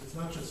 It's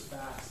not just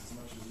fast as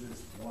much as it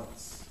is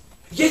once.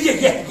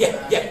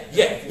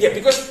 Yeah,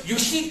 because you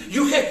see,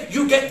 you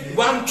get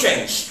one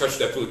chance, as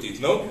they put it,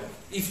 no?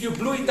 If you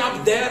blew it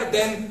up there,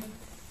 then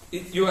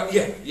you are,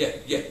 yeah,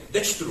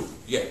 that's true,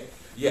 yeah.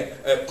 Yeah.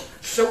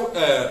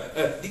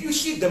 Did you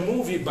see the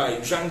movie by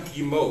Zhang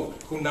Yimou,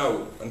 who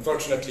now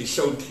unfortunately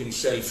sold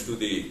himself to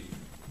the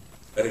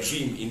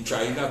regime in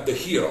China, The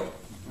Hero,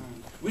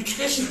 which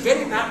has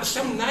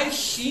some nice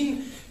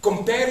scene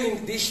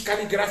comparing this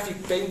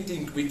calligraphic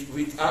painting with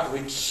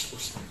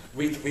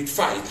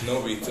fight,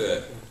 no?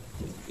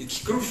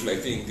 It's crucial, I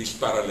think, this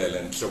parallel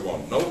and so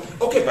on, no?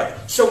 Okay,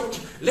 but so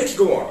let's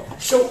go on.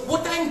 So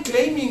what I'm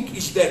claiming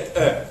is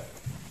that.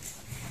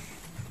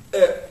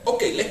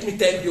 Okay, let me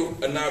tell you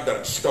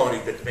another story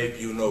that maybe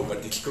you know,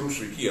 but it's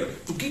crucial here,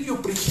 to give you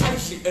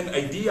precisely an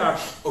idea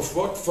of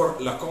what for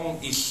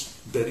Lacan is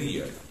the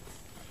real.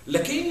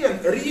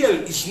 Lacanian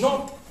real is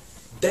not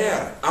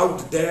there,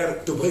 out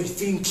there, the way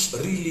things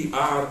really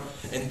are,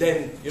 and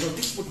then,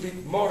 this would be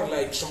more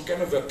like some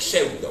kind of a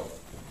pseudo.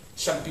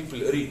 Some people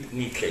read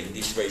Nietzsche in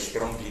this way,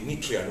 strongly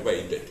Nietzschean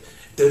way, that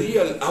the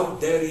real out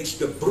there is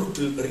the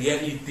brutal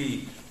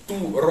reality,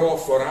 too raw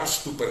for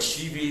us to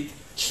perceive it.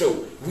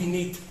 So we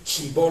need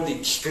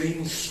symbolic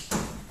screens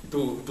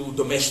to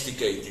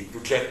domesticate it, to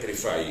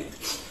gentrify it.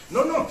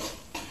 No.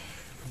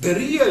 The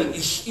real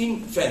is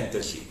in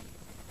fantasy.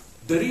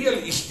 The real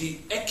is the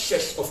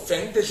excess of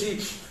fantasy.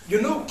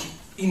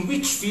 In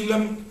which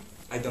film,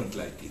 I don't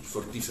like it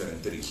for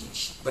different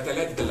reasons, but I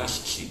like the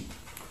last scene.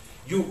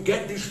 You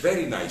get this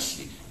very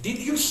nicely. Did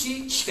you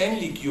see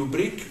Stanley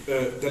Kubrick,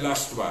 the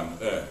last one?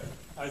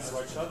 Eyes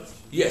Wide Shut?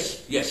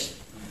 Yes.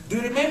 Do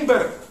you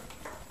remember?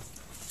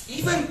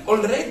 Even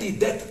already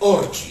that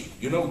orgy,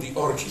 the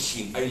orgy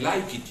scene, I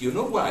like it. You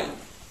know why?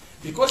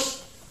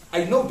 Because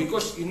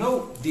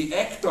the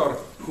actor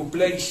who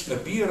plays a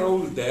B role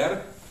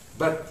there,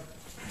 but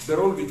the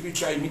role with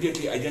which I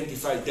immediately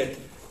identified that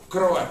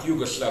Croat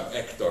Yugoslav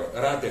actor,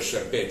 Rade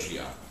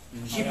Šerbedžija.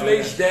 He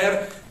plays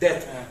there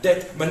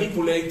that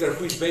manipulator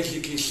who is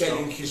basically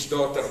selling his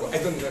daughter. I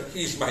don't know,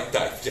 he's my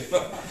type.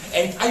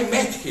 And I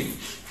met him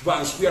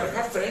once, we are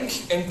half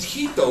friends, and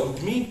he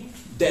told me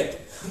that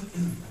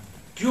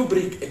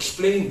Kubrick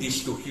explained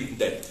this to him,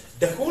 that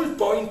the whole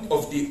point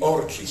of the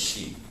orgy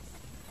scene,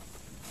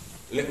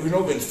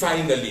 when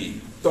finally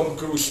Tom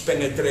Cruise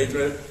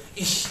penetrated,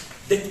 is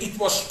that it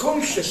was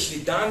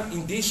consciously done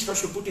in this, how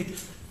to put it,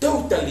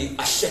 totally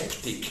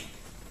aseptic,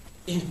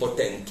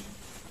 impotent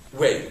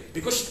way.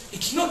 Because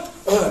it's not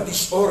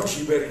this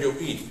orgy where you're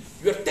in.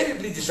 You're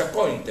terribly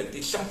disappointed.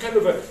 It's some kind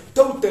of a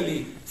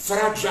totally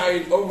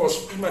fragile,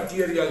 almost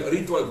immaterial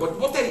ritual. But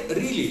what I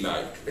really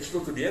like, let's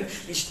go to the end,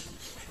 is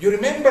you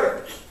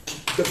remember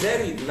the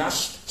very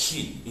last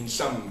scene in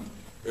some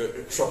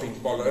shopping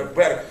mall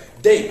where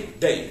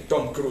they,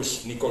 Tom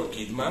Cruise, Nicole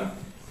Kidman,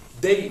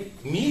 they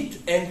meet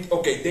and,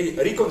 they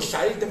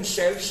reconcile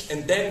themselves,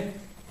 and then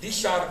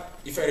these are,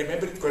 if I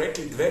remember it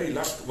correctly, the very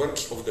last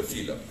words of the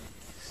film.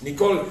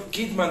 Nicole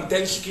Kidman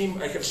tells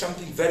him, I have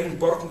something very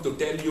important to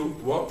tell you.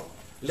 What?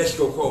 Let's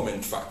go home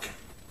and fuck.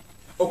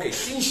 Okay,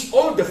 since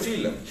all the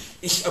film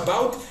is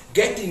about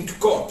getting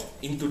caught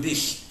into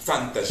this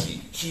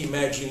fantasy, he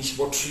imagines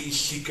what she is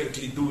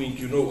secretly doing,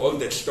 all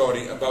that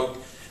story about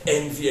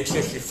envy,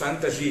 excessive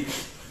fantasy.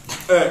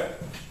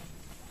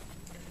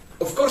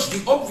 Of course,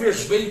 the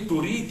obvious way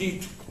to read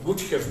it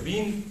would have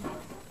been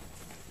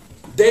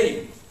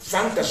they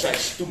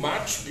fantasized too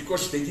much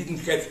because they didn't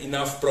have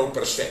enough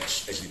proper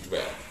sex, as it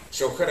were.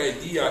 So her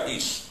idea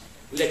is,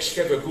 let's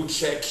have a good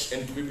sex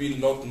and we will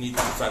not need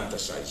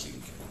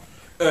fantasizing.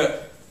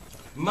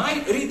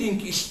 My reading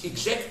is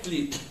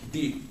exactly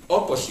the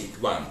opposite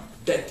one,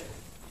 that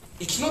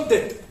it's not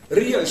that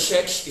real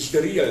sex is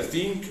the real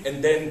thing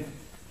and then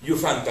you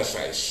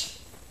fantasize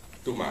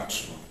too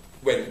much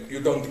when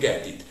you don't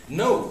get it.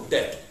 No,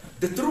 that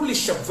the truly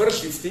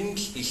subversive thing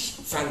is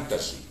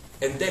fantasy,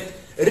 and that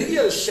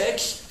real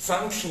sex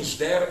functions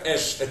there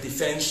as a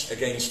defense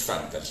against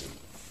fantasy.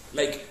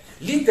 Like,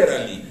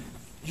 literally,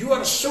 you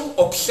are so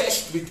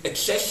obsessed with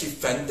excessive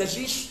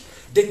fantasies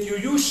that you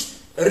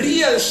use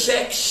real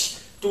sex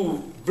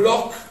to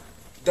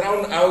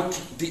drown out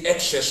the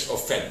excess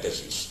of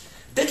fantasies.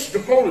 That's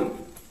the whole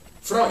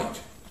Freud.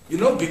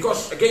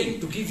 Because, again,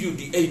 to give you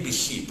the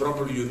ABC,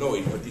 probably you know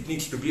it, but it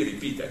needs to be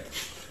repeated.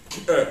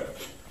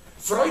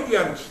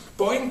 Freudian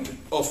point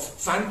of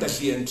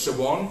fantasy and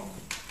so on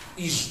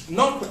is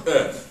not,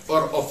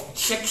 or of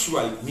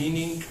sexual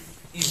meaning,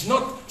 is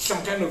not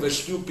some kind of a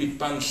stupid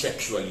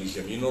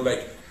pansexualism,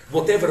 like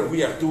whatever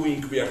we are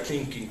doing, we are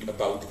thinking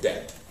about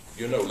that.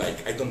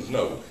 Like, I don't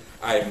know,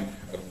 I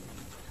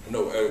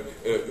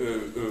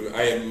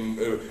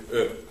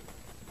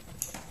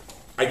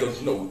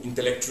don't know,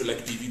 intellectual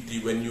activity,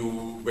 when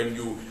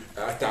you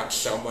attack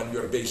someone,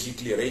 you're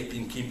basically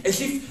raping him,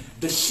 as if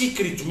the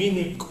secret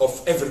meaning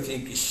of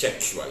everything is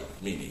sexual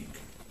meaning.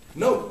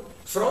 No,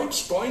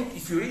 Freud's point,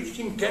 if you read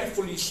him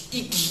carefully, is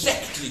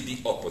exactly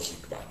the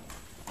opposite one.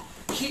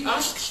 He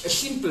asks a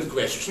simple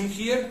question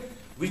here,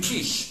 which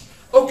is,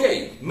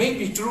 okay,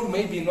 maybe true,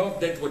 maybe not,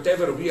 that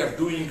whatever we are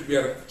doing, we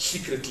are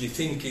secretly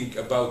thinking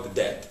about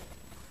that.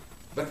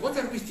 But what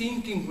are we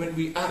thinking when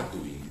we are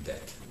doing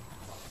that?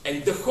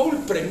 And the whole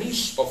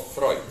premise of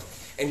Freud,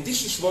 and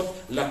this is what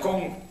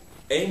Lacan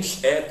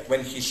aims at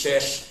when he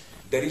says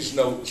there is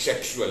no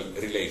sexual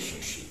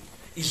relationship,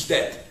 is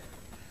that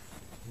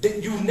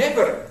you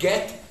never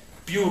get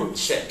pure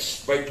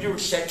sex. By pure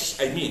sex,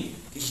 I mean,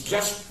 it's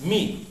just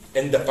me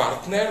and the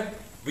partner.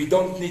 We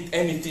don't need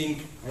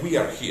anything. We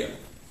are here.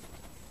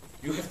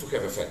 You have to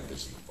have a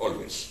fantasy,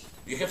 always.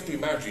 You have to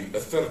imagine a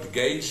third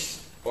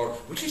gaze,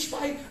 which is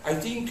why I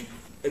think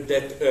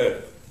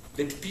that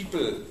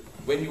people,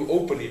 when you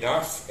open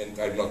enough, and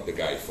I'm not the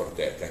guy for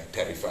that, I'm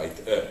terrified,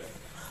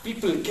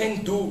 people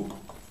can do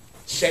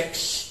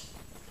sex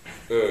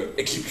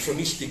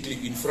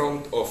exhibitionistically in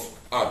front of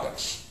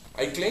others.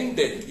 I claim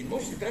that in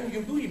most of the time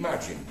you do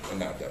imagine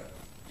another,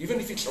 even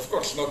if it's of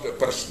course not a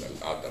personal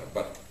other,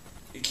 but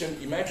it's an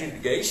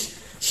imagined gaze.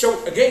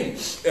 So again,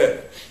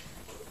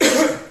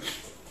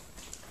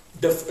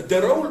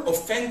 the role of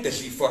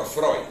fantasy for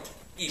Freud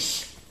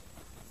is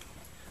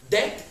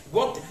that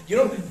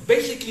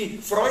basically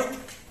Freud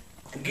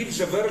gives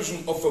a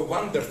version of a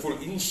wonderful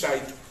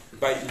insight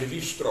by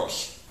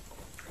Lévi-Strauss,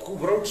 who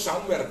wrote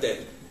somewhere that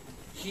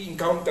he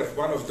encountered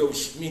one of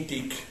those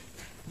mythic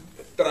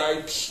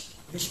tribes,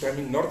 this time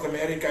in North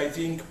America, I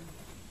think,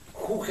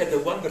 who had a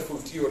wonderful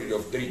theory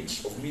of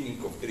dreams, of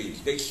meaning of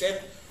dreams.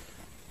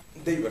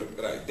 They were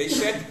right. They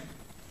said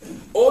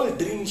all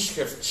dreams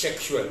have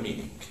sexual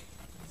meaning,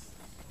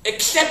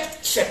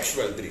 except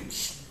sexual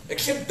dreams,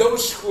 except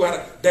those who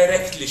are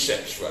directly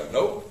sexual,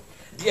 no?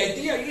 The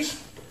idea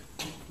is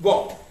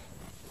what?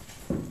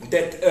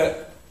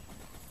 That,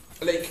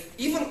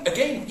 even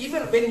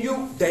when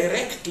you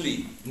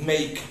directly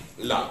make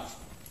love,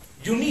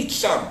 you need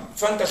some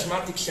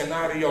phantasmatic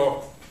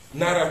scenario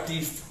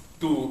narrative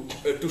to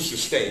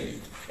sustain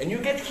it. And you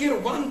get here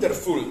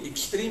wonderful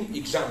extreme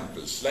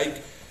examples,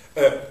 like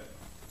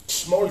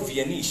small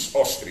Viennese,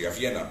 Austria,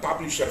 Vienna,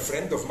 publisher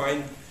friend of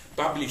mine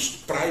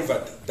published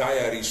private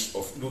diaries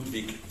of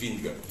Ludwig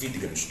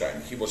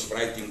Wittgenstein. He was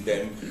writing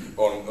them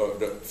on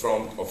the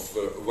front of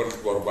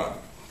World War I.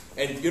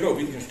 And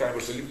Wittgenstein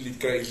was a little bit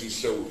crazy,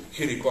 so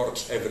he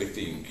records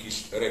everything,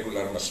 his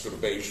regular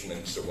masturbation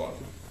and so on.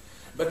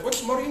 But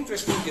what's more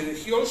interesting is that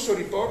he also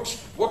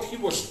reports what he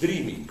was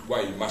dreaming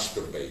while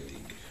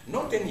masturbating.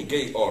 Not any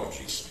gay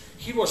orgies.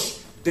 He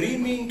was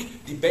dreaming,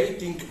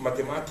 debating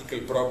mathematical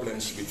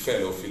problems with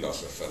fellow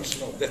philosophers.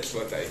 No, that's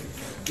what I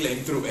claim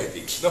through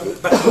ethics. No,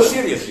 but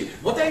seriously,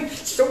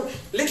 so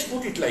let's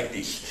put it like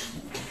this.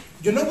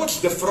 You know what's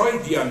the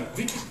Freudian,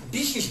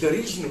 this is the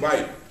reason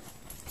why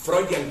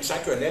Freudian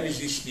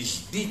psychoanalysis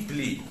is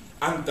deeply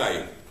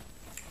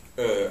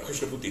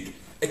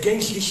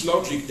against this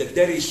logic that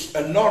there is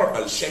a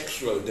normal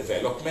sexual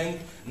development,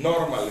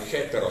 normal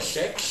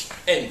heterosex,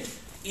 and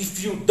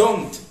if you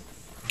don't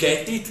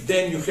get it,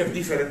 then you have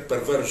different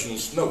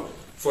perversions. No,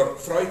 for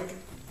Freud,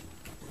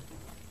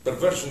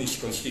 perversion is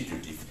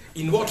constitutive.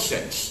 In what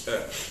sense?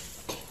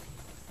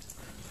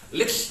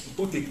 Let's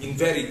put it in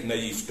very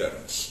naive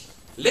terms.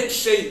 Let's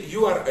say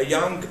you are a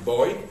young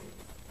boy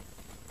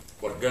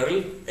or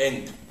girl,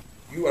 and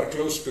you are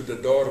close to the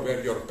door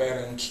where your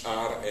parents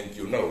are, and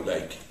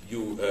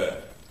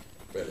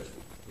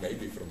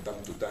maybe from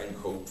time to time,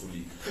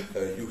 hopefully,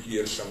 you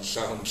hear some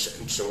sounds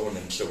and so on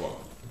and so on.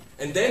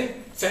 And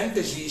then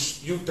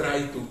fantasies, you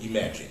try to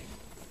imagine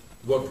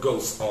what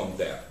goes on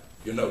there,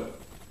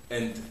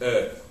 And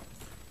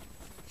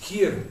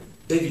here,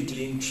 David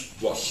Lynch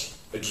was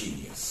a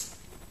genius.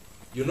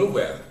 You know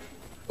where?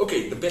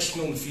 Okay, the best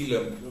known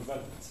film. Blue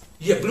Velvet.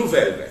 Yeah, Blue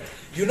Velvet.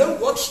 You know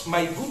what's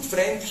my good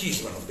friend?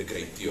 He's one of the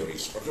great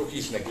theorists, although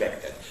he's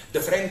neglected. The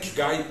French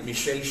guy,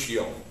 Michel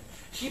Chion.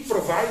 He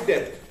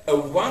provided a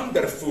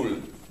wonderful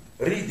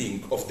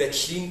reading of that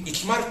scene.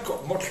 It's much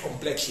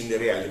complex in the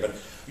reality, but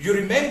you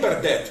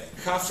remember that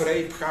half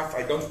rape, half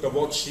I don't know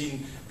what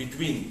scene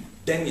between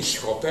Dennis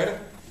Hopper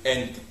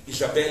and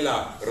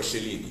Isabella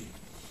Rossellini.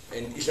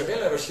 And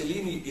Isabella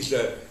Rossellini is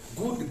a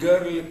good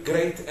girl,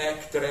 great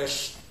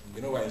actress.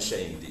 You know why I'm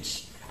saying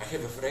this? I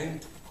have a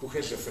friend who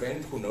has a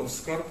friend who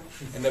knows her,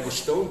 and I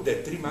was told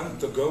that 3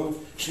 months ago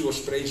she was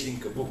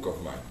praising a book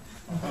of mine.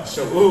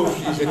 So,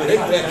 she's a great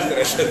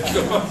actress.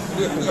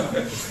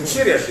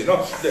 Seriously,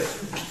 no?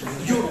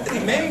 You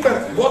remember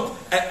what,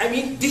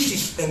 this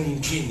is an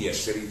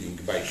ingenious reading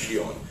by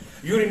Chion.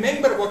 You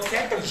remember what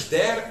happens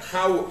there,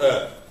 how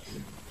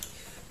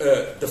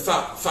the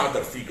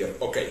father figure,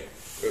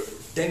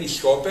 Dennis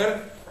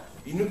Hopper,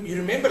 you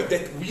remember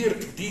that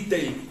weird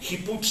detail, he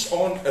puts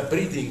on a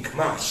breathing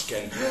mask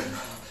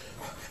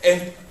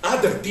and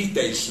other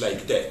details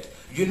like that.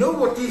 You know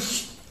what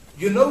is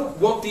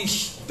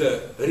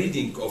the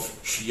reading of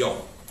Chion?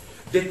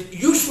 That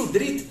you should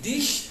read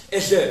this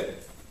as a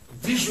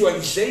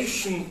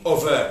visualization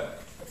of a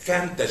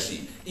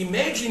fantasy.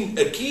 Imagine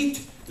a kid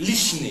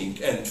listening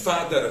and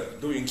father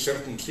doing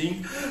certain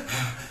thing,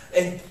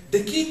 and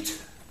the kid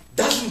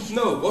doesn't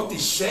know what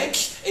is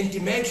sex and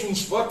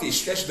imagines what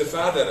is, has the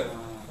father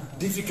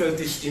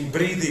difficulties in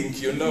breathing,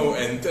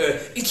 and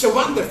it's a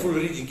wonderful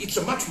reading. It's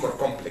a much more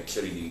complex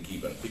reading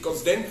even,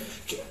 because then,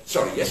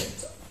 sorry,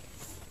 yes?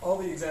 All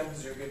the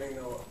examples you're giving,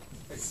 though,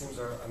 it seems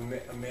are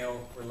a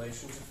male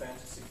relation to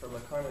fantasy. For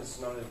Lacan, it's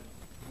not a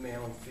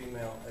male and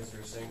female, as you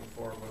were saying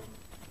before, but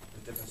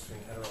the difference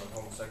between hetero and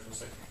homosexual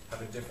sex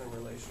have a different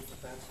relation to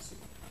fantasy?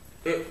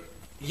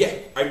 Yeah,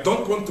 I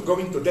don't want to go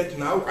into that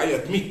now.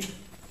 I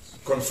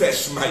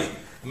confess my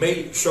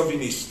male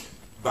chauvinist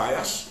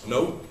bias,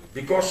 no,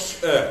 because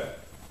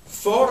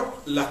for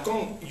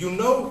Lacan,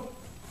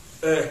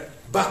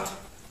 but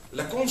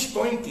Lacan's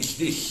point is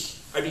this.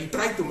 I will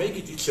try to make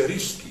it, it's a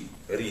risky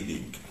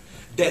reading,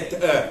 that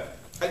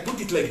I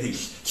put it like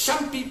this.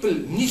 Some people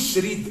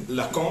misread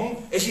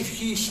Lacan as if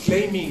he is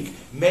claiming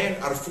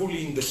men are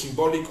fully in the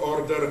symbolic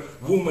order,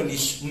 woman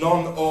is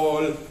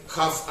non-all,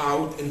 half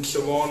out, and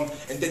so on.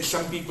 And then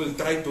some people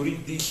try to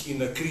read this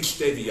in a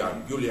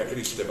Kristevian, Julia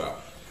Kristeva,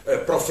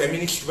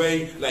 pro-feminist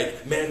way,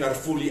 like men are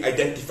fully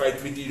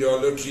identified with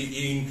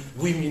ideology in,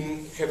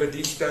 women have a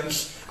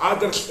distance.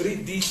 Others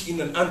read this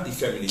in an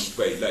anti-feminist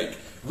way, like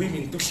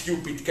women too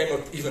stupid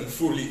cannot even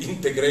fully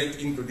integrate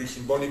into the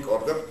symbolic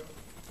order.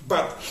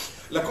 But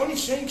Lacan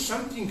is saying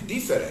something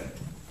different.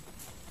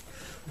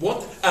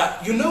 What,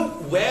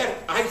 where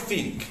I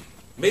think,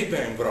 maybe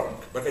I'm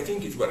wrong, but I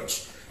think it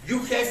works. You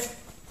have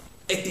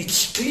at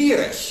its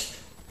clearest,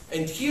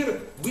 and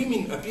here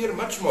women appear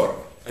much more,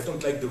 I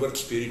don't like the word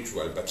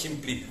spiritual, but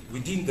simply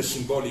within the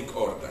symbolic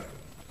order.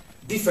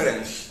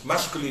 Difference,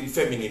 masculine,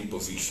 feminine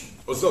position,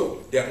 although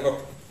they are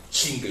not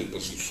single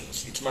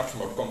positions. It's much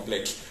more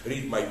complex.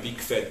 Read my big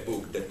fat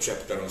book, that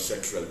chapter on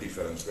sexual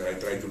difference, where I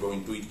try to go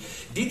into it.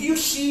 Did you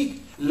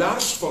see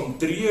Lars von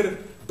Trier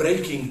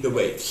breaking the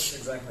waves?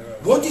 Exactly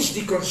right. What is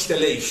the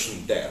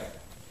constellation there?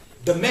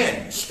 The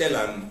man,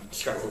 Stellan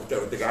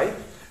Skarhopter, the guy,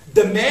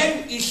 the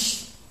man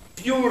is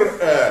pure,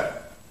 how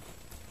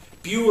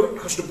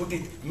to put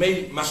it,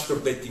 male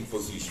masturbating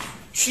position.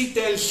 She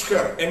tells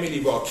her,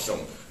 Emily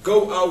Watson,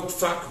 go out,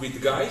 fuck with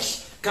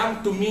guys,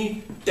 come to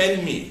me, tell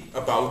me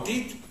about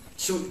it.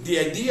 So the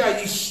idea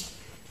is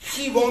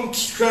he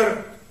wants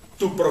her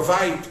to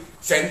provide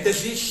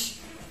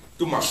fantasies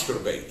to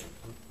masturbate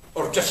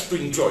or just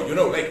to enjoy,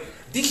 like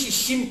this is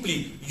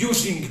simply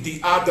using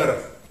the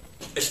other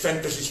as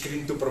fantasy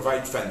screen to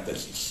provide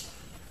fantasies.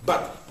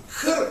 But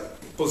her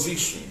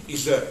position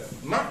is a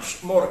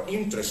much more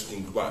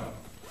interesting one.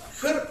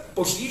 Her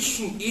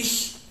position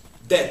is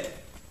that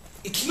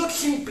it's not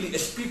simply,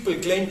 as people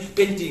claim,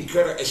 painting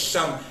her as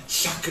some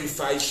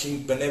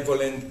sacrificing,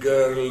 benevolent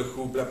girl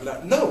who blah blah.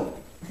 No.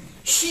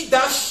 She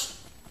does,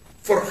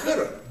 for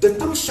her, the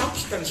true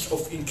substance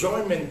of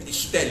enjoyment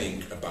is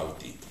telling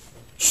about it.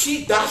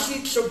 She does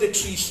it so that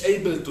she is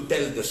able to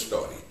tell the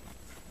story.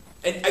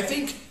 And I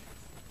think,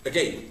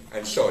 again,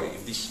 I'm sorry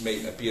if this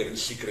may appear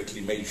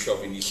secretly male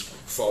chauvinist,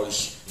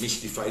 false,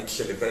 mystified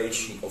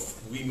celebration of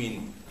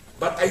women,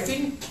 but I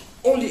think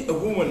only a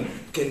woman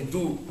can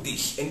do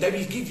this. And I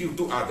will give you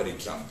two other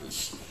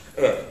examples.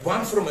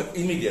 One from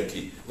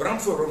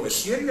a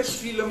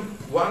serious film,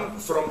 one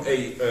from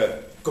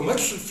a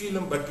commercial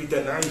film, but with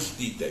a nice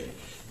detail.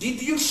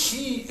 Did you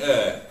see?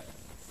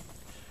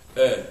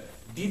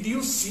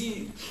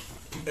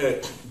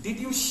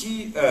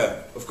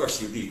 Of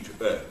course you did.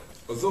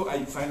 Although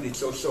I find it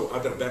so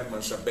other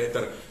Bergmans are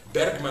better.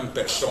 Bergman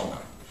Persona.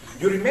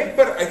 You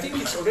remember? I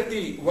think it's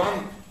already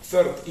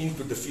 1/3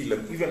 into the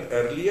film, even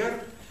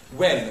earlier,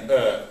 when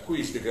who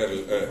is the girl?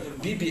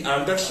 Bibi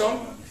Andersson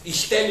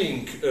is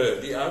telling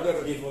the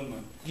other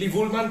Liv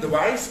Ullmann, the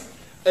wife,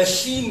 a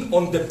scene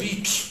on the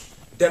beach.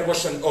 There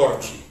was an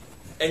orgy,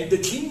 and the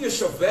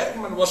genius of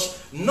Bergman was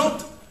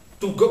not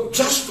to go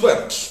just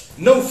words,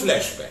 no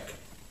flashback,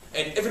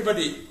 and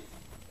everybody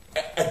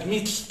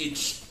admits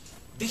it's.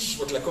 This is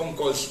what Lacan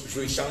calls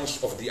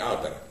jouissance of the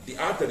other. The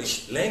other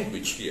is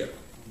language here.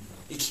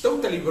 It's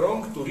totally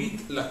wrong to read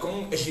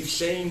Lacan as if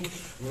saying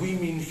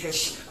women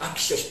has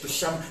access to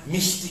some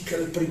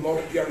mystical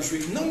primordial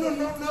jouissance.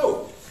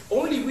 No.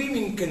 Only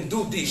women can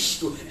do this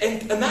too.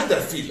 And another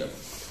film.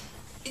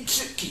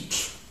 It's a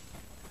kitsch.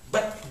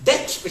 But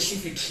that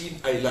specific scene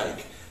I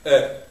like.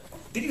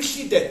 Did you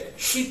see that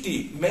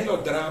shitty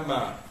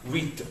melodrama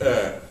with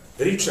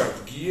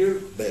Richard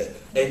Gere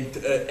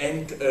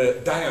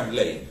and Diane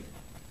Lane?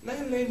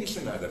 Diane Lane is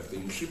another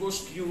thing. She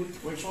was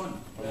cute. Which one?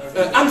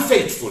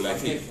 Unfaithful, I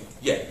think.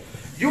 Yeah.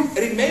 You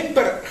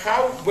remember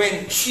how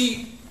when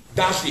she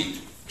does it,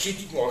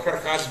 cheating on her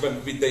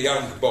husband with the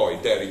young boy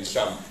there in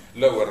some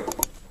lower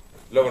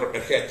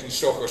Manhattan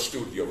Soho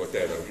studio,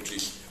 whatever, which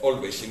is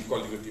always in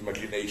Hollywood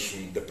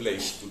imagination the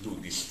place to do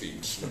these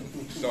things.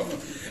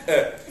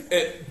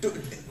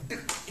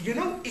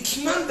 It's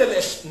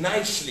nonetheless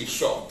nicely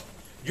shot.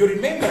 You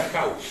remember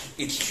how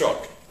it's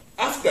shot.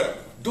 After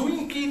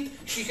doing it,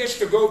 she has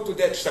to go to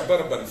that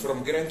suburban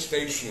from Grand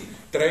Station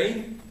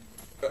train.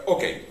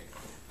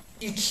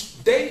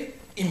 They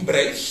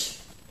embrace,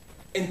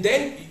 and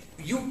then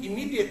you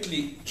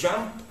immediately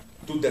jump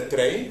to the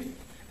train,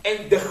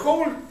 and the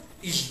whole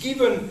is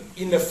given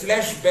in a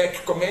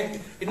flashback comment.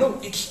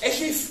 It's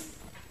as if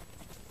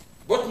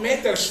what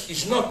matters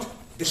is not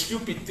the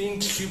stupid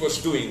things she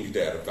was doing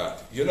there,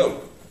 but,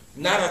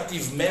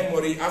 narrative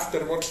memory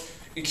afterwards,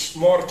 it's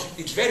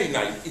very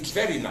nice, it's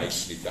very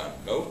nicely done,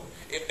 no?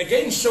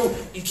 Again, so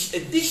it's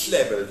at this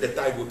level that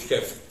I would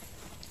have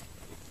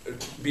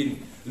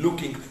been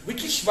looking,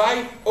 which is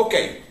why,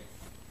 okay,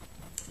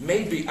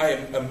 maybe I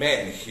am a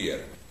man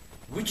here,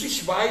 which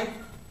is why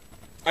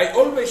I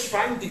always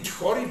find it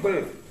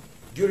horrible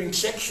during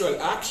sexual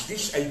acts,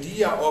 this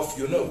idea of,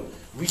 you know,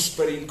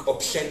 whispering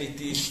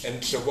obscenities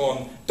and so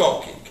on,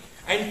 talking.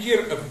 I'm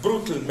here a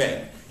brutal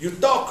man. You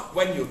talk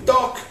when you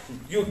talk,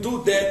 you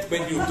do that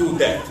when you do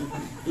that.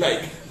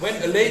 Like, when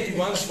a lady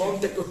once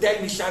wanted to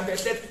tell me something, I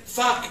said,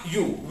 fuck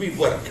you, we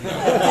work now.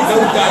 No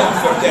time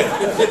for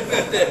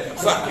that.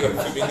 Fuck your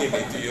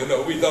femininity, you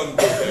know, we don't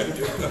do that.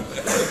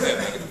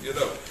 You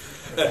know.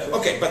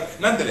 Okay, but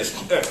nonetheless,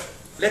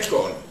 let's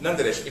go on.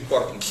 Nonetheless,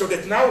 important. So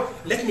that now,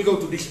 let me go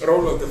to this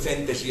role of the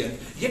fantasy. And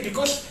yeah,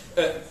 because,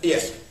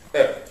 yes,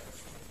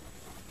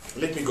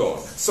 let me go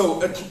on.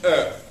 So,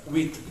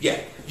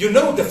 you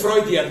know the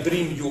Freudian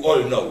dream, you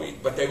all know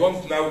it, but I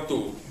want now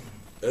to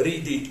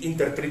read it,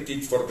 interpret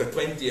it for the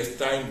 20th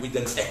time with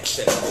an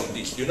accent on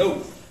this. You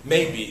know,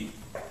 maybe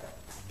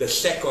the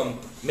second,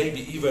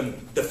 maybe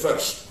even the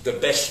first, the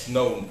best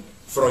known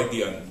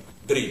Freudian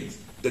dream.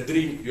 The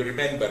dream, you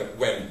remember,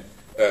 when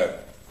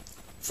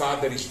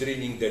father is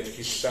dreaming that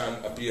his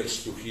son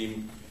appears to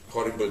him,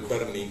 horrible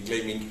burning,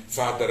 claiming,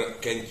 "Father,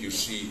 can't you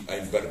see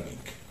I'm burning?"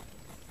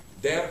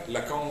 There,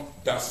 Lacan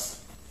does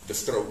the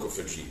stroke of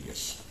a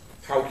genius.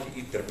 How he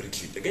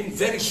interprets it. Again,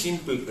 very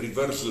simple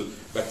reversal,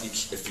 but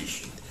it's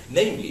efficient.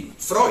 Namely,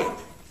 Freud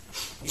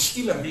is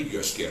still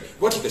ambiguous here.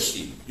 What's the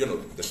scene? You know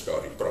the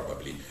story,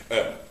 probably.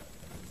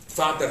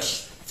 Father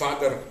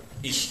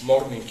is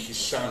mourning his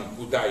son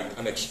who died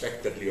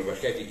unexpectedly of a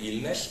heavy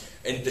illness,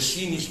 and the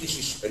scene is, this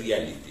is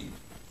reality.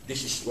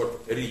 This is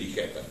what really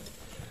happened.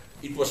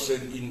 It was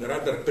in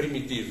rather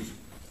primitive,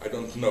 I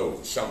don't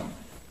know, some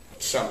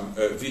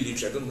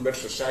village, I don't know where,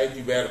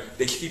 society, where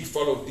they still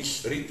follow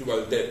this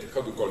ritual that, how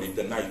do you call it,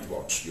 the night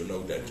watch, you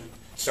know, that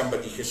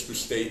somebody has to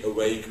stay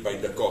awake by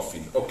the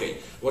coffin. Okay,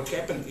 what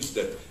happened is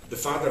that the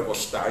father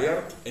was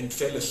tired and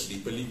fell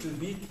asleep a little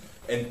bit,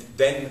 and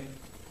then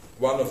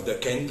one of the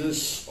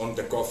candles on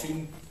the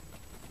coffin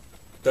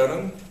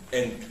turned,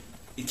 and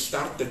it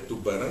started to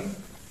burn,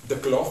 the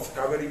cloth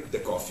covering the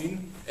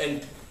coffin,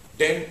 and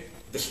then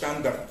the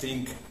standard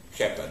thing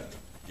happened.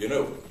 You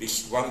know,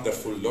 this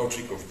wonderful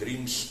logic of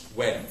dreams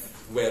when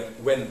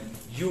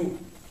you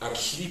are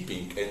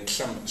sleeping and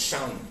some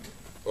sound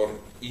or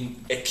in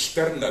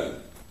external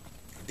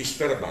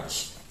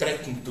disturbance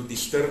threaten to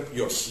disturb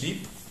your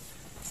sleep,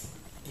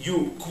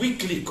 you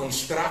quickly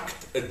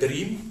construct a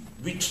dream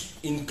which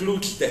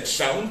includes that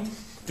sound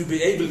to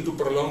be able to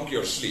prolong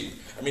your sleep.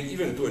 I mean,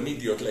 even to an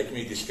idiot like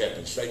me this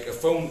happens. Like a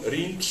phone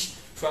rings,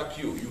 fuck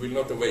you, you will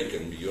not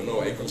awaken me, you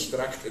know, I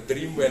construct a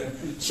dream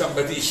when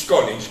somebody is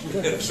calling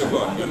and so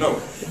on, you know.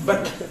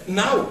 But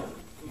now,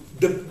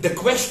 the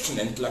question,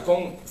 and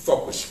Lacan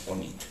focused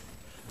on it,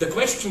 the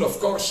question, of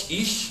course,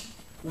 is,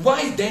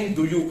 why then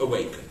do you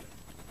awaken?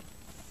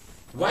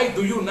 Why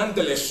do you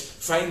nonetheless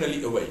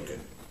finally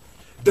awaken?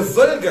 The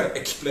vulgar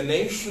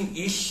explanation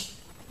is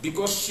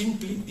because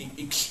simply the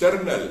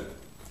external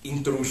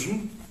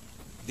intrusion,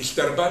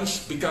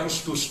 disturbance,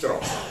 becomes too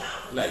strong.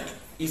 Like,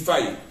 if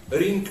I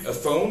ring a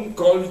phone,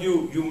 call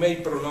you, you may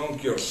prolong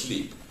your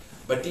sleep.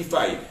 But if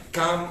I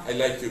come, I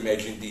like to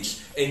imagine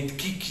this, and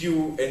kick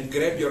you and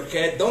grab your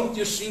head, don't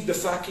you see the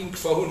fucking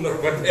phone or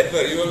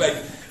whatever? You're like,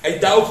 I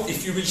doubt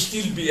if you will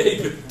still be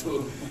able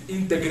to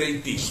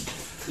integrate this.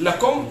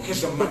 Lacan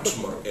has a much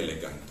more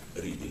elegant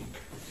reading.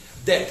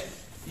 That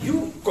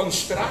you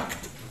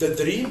construct the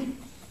dream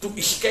to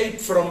escape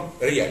from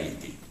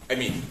reality. I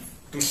mean,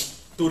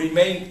 to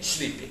remain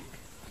sleeping.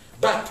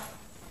 But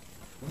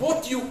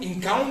what you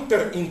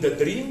encounter in the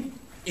dream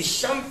is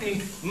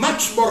something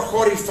much more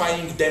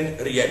horrifying than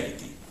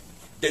reality.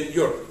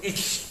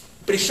 It's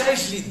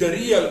precisely the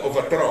real of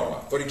a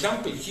trauma. For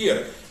example,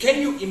 here,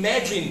 can you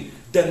imagine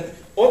that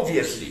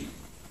obviously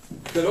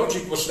the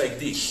logic was like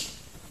this.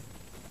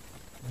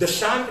 The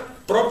son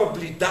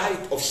probably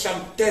died of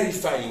some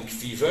terrifying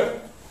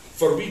fever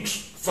for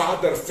which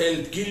father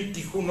felt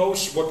guilty, who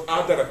knows what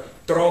other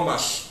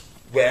traumas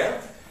were.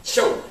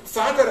 So,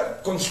 father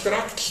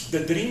constructs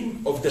the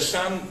dream of the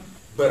sun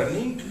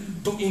burning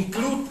to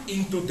include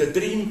into the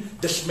dream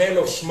the smell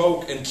of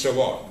smoke and so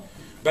on.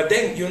 But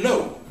then, you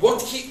know,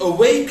 what he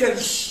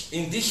awakens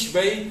in this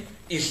way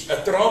is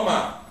a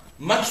trauma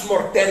much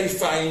more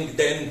terrifying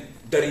than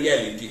the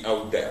reality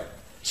out there.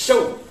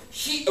 So,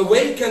 he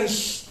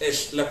awakens,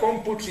 as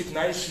Lacan puts it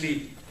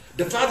nicely,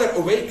 the father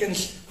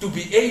awakens to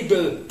be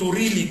able to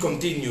really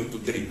continue to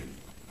dream,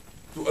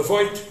 to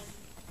avoid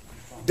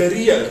the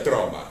real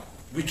trauma,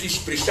 which is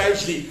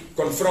precisely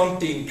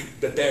confronting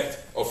the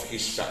death of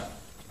his son.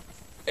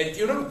 And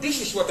you know,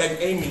 this is what I'm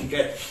aiming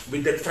at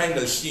with that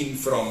final scene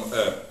from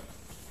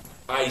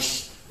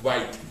Eyes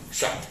Wide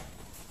Shut.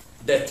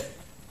 That,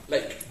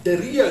 like, the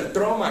real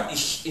trauma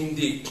is in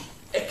the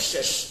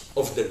excess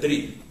of the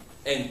dream.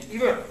 And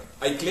even,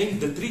 I claim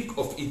the trick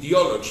of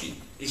ideology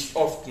is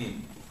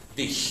often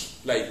this.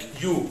 Like,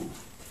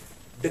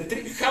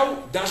 how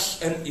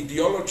does an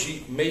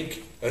ideology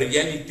make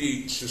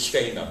reality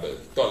sustainable,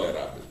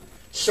 tolerable?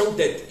 So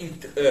that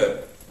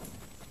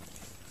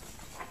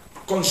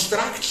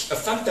constructs a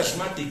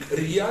phantasmatic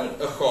real,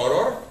 a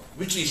horror,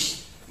 which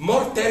is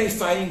more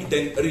terrifying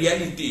than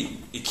reality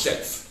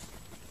itself.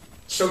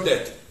 So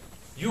that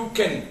you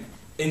can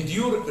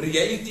endure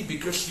reality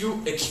because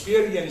you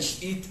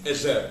experience it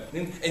as a...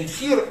 And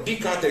here,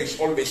 big other is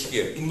always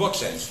here. In what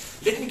sense?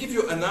 Let me give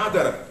you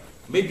another,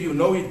 maybe you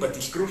know it, but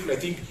it's crucial, I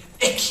think,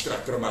 extra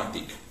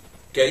traumatic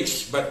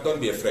case, but don't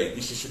be afraid,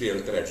 this is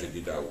real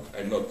tragedy now.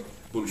 I'm not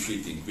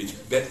bullshitting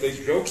with that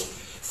jokes.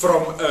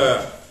 From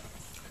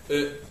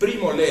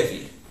Primo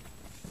Levi,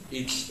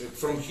 it's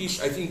from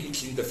his, I think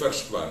it's in the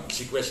first one,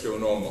 Si questo è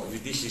un uomo,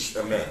 this is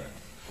a man.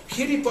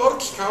 He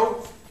reports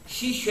how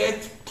he had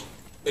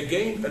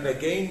again and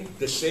again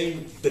the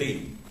same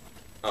dream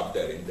up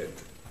there in that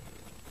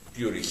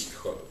tourist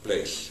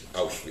place,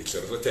 Auschwitz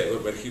or whatever,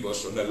 where he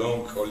was on a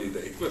long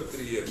holiday for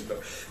 3 years now.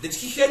 That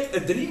he had a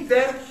dream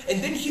there,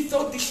 and then he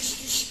thought this is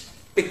his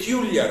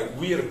peculiar,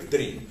 weird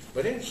dream.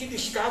 But then he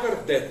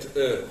discovered that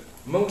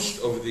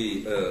most of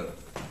the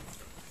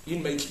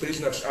inmates,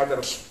 prisoners,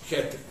 others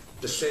had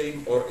the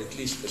same or at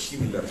least a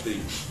similar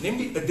dream.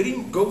 Namely, a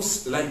dream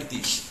goes like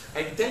this.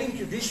 I'm telling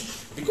you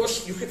this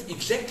because you have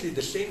exactly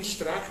the same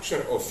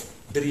structure of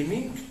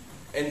dreaming,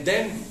 and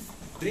then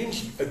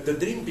the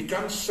dream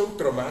becomes so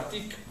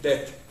traumatic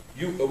that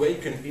you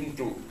awaken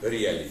into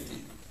reality.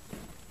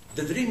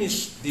 The dream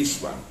is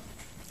this one.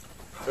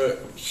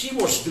 He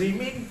was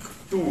dreaming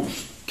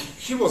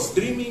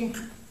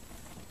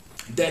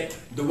that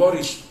the war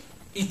is,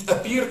 it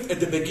appeared at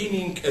the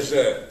beginning as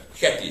a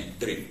happy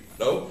dream.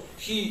 No?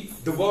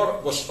 The war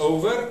was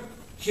over,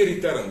 he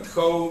returned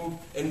home,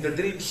 and the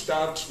dream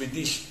starts with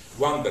this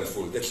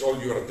wonderful, that's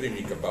all you are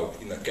dreaming about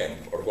in a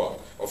camp, or what?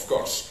 Of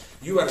course.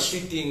 You are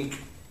sitting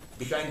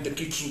behind the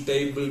kitchen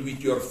table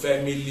with your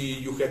family,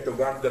 you had a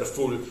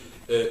wonderful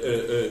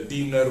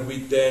dinner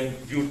with them,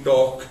 you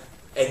talk,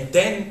 and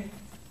then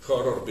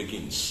horror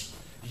begins.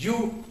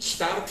 You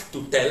start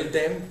to tell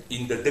them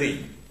in the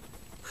dream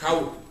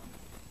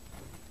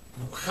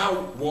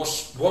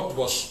what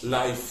was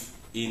life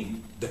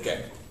in the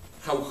camp,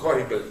 how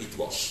horrible it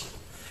was.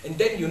 And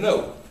then you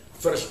know,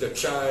 first the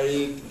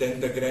child,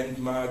 then the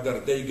grandmother,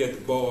 they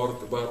get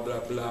bored, blah, blah,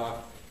 blah,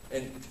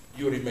 and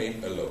you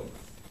remain alone.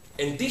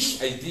 And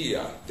this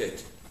idea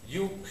that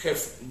you have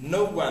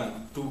no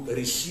one to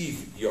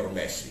receive your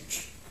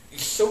message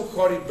is so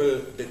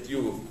horrible that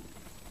you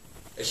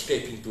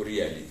escape into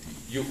reality.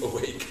 You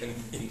awaken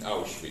in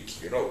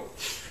Auschwitz, you know.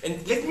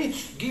 And let me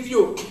give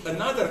you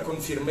another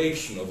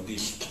confirmation of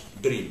this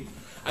dream.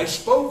 I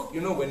spoke,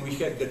 you know, when we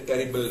had the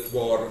terrible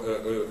war,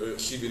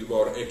 civil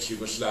war,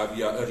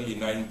 ex-Yugoslavia, early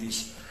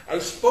 90s, I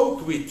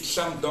spoke with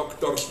some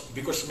doctors,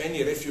 because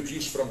many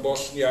refugees from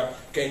Bosnia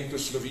came to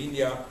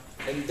Slovenia,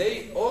 and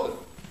they all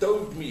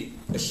told me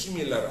a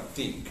similar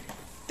thing.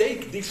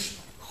 Take this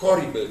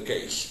horrible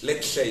case,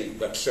 let's say,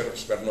 but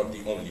Serbs were not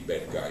the only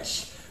bad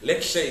guys.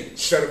 Let's say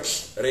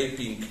Serbs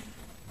raping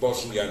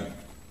Bosnian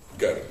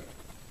girl.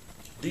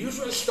 The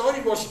usual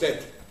story was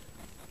that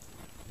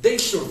they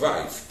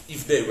survived,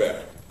 if they were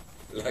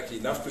lucky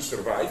enough to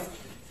survive,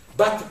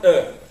 but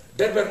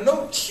there were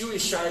no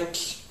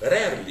suicides,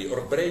 rarely,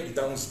 or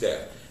breakdowns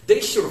there.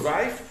 They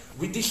survived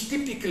with this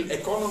typical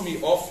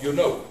economy of, you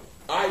know,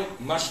 I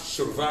must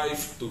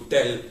survive to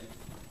tell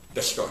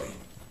the story,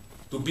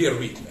 to bear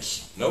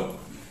witness, no?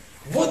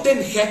 What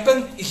then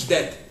happened is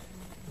that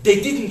they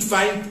didn't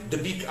find the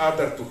big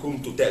other to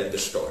whom to tell the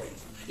story.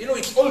 You know,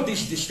 it's all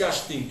these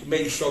disgusting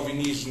male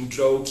chauvinism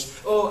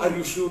jokes. Oh, are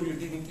you sure you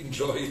didn't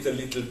enjoy it a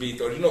little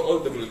bit? Or, you know, all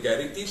the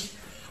vulgarities.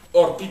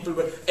 Or people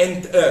were,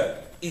 and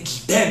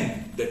it's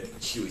then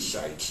that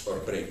suicides or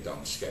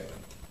breakdowns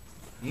happened.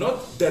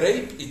 Not the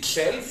rape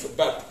itself,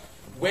 but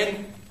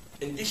when,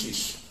 and this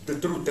is the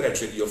true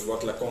tragedy of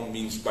what Lacan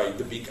means by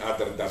the big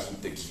other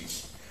doesn't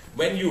exist.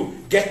 When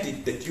you get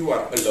it that you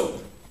are alone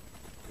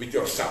with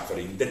your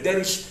suffering, that there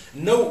is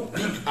no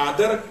big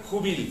other who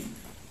will,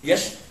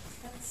 yes?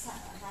 That's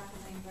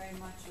happening very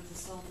much with the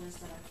soldiers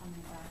that are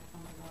coming back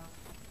from the war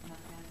in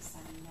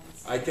Afghanistan and United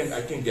States.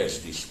 I can guess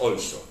this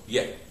also.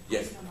 Yeah.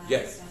 Syndrome,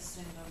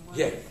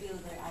 yeah. They feel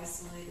they're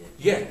isolated.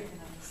 Yeah.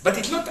 But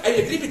it's not, I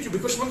agree with you,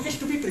 because one has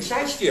to be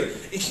precise here.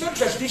 It's not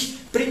just this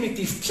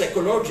primitive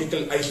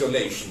psychological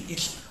isolation.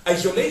 It's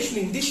isolation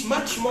in this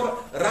much more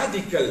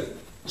radical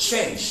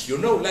sense, you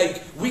know,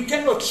 like we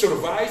cannot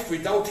survive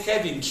without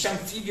having some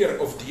figure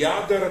of the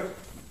other,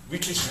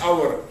 which is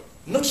our,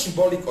 not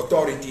symbolic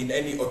authority in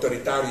any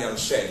authoritarian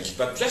sense,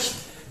 but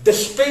just the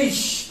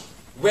space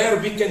where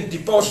we can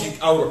deposit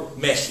our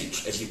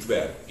message, as it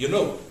were, you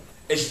know,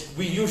 as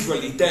we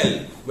usually tell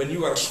when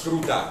you are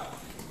screwed up.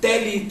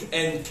 Tell it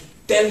and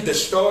tell the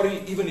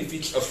story, even if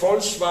it's a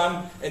false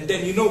one, and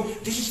then, you know,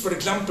 this is, for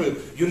example,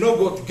 you know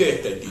what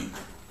Goethe did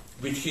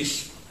with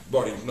his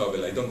boring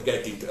novel, I don't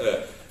get it,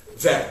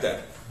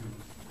 Werther.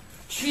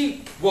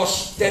 He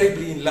was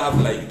terribly in love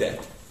like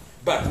that,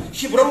 but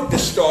he wrote the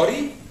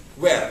story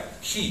where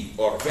he,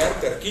 or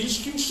Werther, kills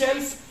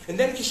himself, and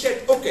then he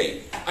said,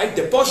 okay, I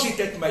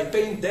deposited my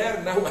pain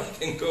there, now I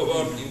can go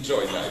on,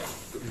 enjoy life.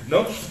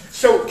 No?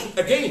 So,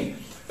 again,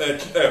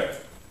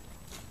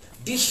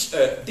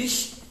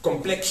 this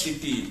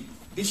complexity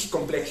is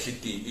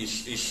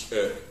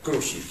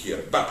crucial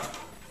here. But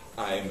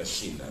I am a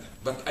sinner.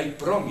 But I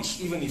promise,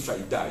 even if I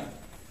die,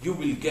 you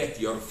will get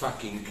your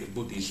fucking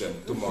Buddhism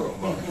tomorrow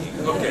morning.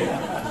 Okay,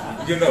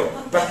 you know.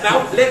 But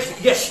now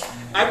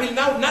I will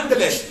now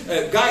nonetheless,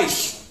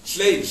 guys,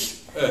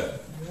 slaves,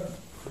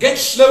 get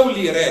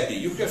slowly ready.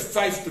 You have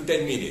 5 to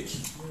 10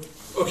 minutes.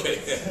 Okay,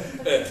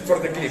 for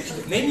the clips.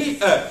 Namely,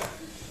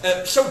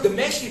 so the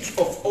message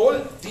of all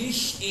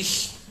this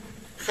is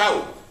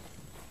how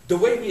the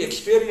way we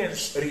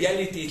experience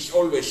reality is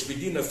always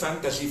within a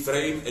fantasy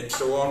frame, and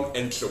so on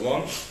and so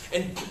on.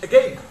 And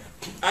again,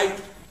 I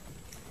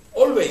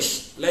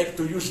always like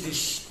to use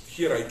this,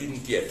 here I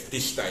didn't yet,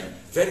 this time,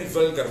 very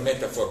vulgar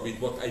metaphor with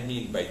what I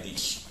mean by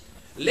this.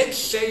 Let's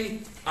say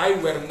I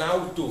were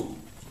now to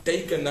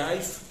take a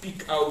knife,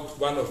 pick out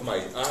one of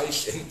my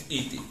eyes and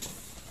eat it.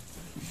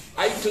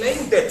 I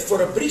claim that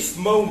for a brief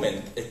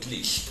moment at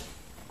least,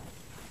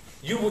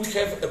 you would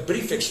have a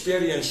brief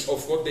experience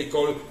of what they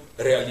call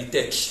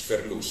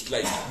Realitätsverlust.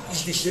 Like,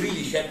 is this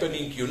really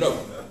happening? You know.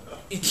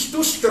 It's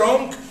too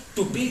strong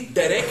to be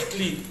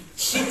directly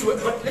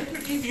situated. But let me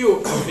give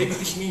you, maybe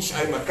this means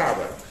I'm a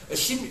coward,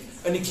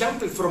 an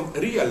example from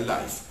real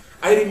life.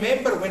 I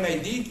remember when I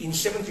did in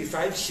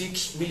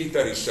 75-6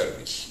 military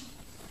service.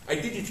 I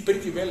did it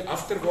pretty well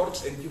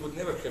afterwards, and you would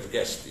never have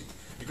guessed it.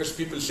 Because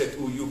people said,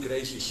 oh, you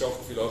crazy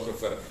soft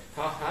philosopher.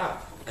 Ha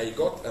ha, I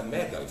got a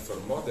medal for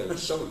model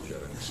soldier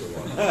and so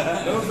on.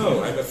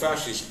 No, I'm a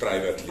fascist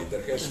privately.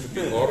 There has to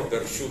be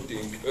order,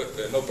 shooting,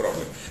 no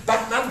problem.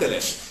 But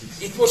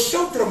nonetheless, it was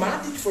so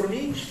traumatic for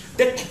me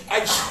that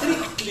I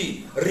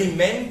strictly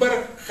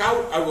remember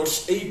how I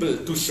was able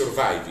to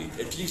survive it,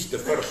 at least the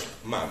first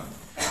month.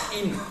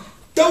 In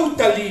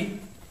totally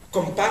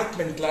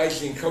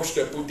compartmentalizing, how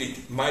should I put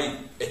it, my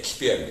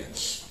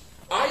experience.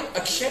 I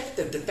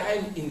accepted the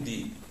time in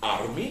the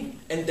army,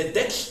 and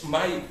that's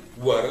my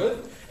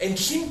world, and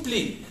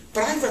simply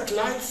private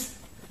life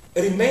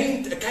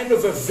remained a kind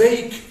of a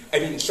vague,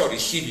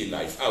 civil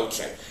life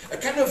outside, a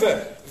kind of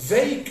a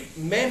vague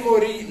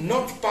memory,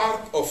 not part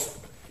of,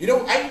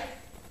 I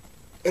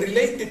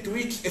related to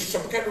it as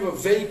some kind of a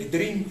vague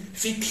dream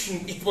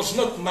fiction. It was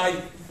not my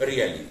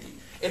reality.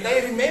 And I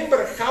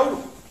remember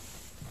how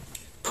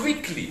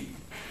quick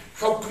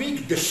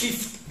the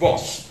shift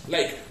was.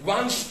 Like,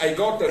 once I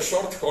got a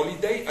short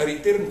holiday, I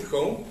returned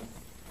home.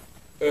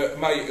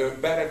 My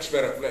barracks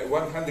were like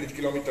 100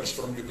 kilometers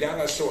from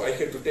Ljubljana, so I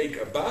had to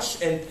take a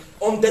bus, and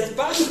on that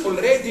bus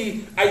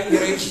already I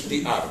erased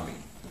the army.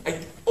 I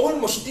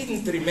almost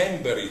didn't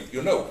remember it,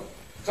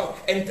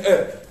 And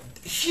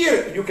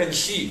here you can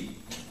see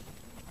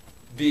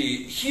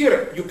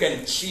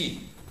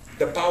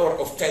the power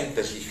of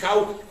fantasy.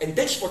 And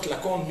that's what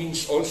Lacan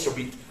means also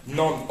with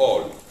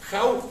non-all.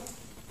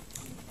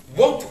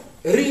 What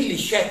really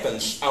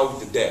happens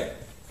out there,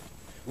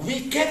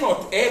 we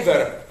cannot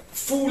ever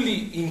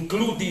fully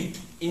include it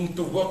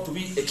into what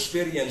we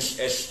experience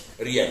as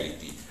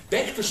reality.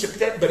 Back to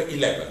September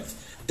 11th,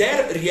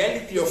 their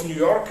reality of New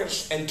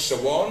Yorkers and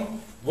so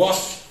on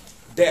was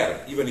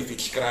there, even if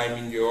it's crime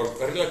in New York,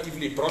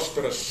 relatively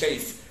prosperous,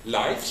 safe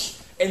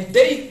lives, and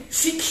they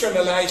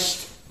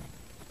fictionalized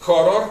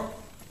horror,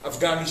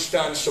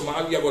 Afghanistan,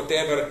 Somalia,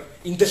 whatever,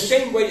 in the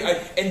same way,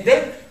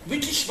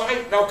 which is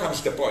why, now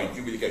comes the point,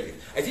 you will get it.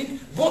 I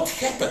think what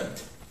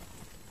happened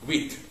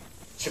with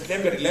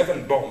September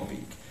 11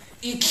 bombing,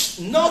 it's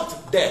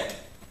not that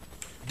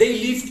they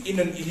lived in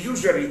an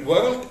illusory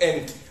world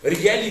and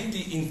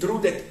reality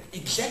intruded,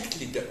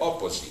 exactly the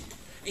opposite.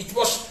 It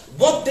was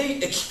what they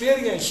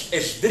experienced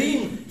as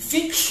dream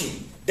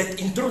fiction that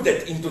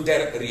intruded into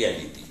their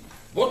reality.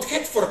 What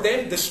had for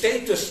them the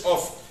status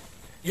of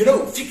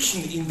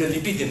fiction in the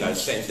libidinal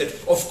sense, that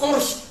of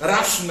course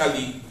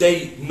rationally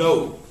they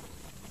know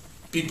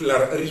people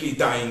are really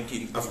dying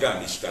in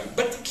Afghanistan,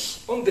 but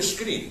it's on the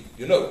screen,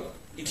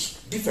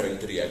 it's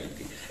different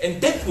reality.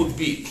 And that would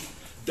be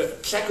the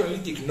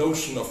psychoanalytic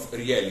notion of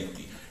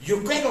reality.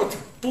 You cannot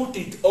put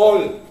it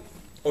all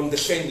on the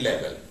same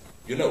level,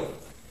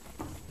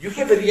 You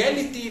have a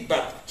reality,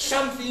 but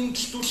some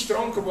things too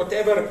strong or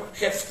whatever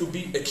have to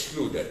be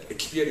excluded,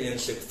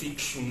 experienced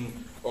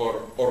fiction or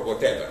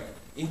whatever.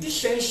 In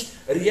this sense,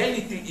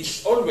 reality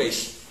is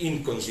always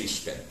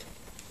inconsistent.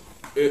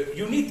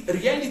 You need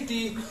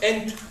reality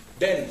and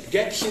then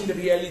gaps in the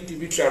reality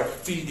which are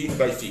filled in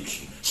by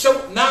fiction.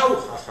 So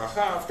now,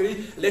 after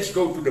it, let's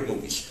go to the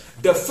movies.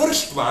 The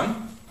first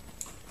one,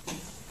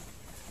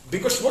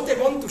 because what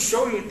I want to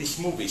show you in these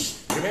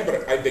movies,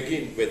 remember I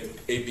began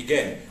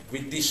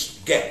with this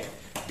gap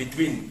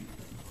between,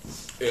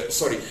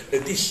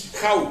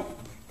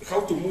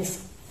 how to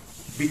move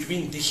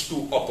between these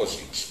two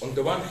opposites. On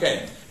the one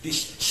hand,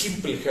 this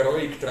simple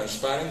heroic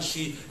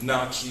transparency,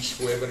 Nazis,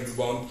 whoever you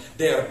want,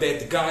 they are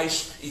bad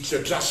guys, it's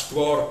a just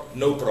war,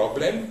 no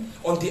problem.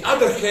 On the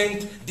other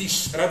hand,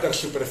 this rather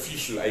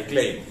superficial, I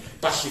claim,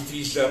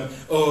 pacifism,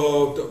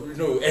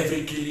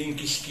 every killing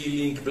is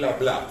killing, blah,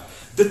 blah.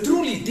 The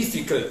truly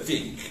difficult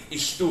thing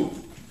is to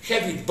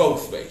have it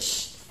both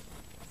ways.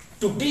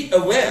 To be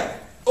aware,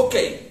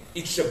 okay,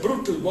 it's a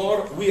brutal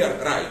war, we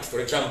are right. For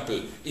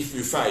example, if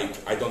we fight,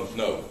 I don't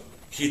know,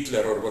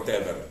 Hitler or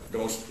whatever,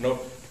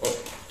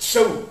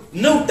 so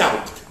no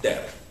doubt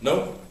there,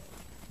 no?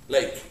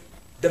 Like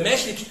the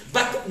message,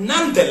 but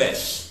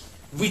nonetheless,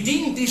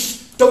 within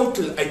this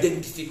total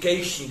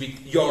identification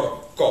with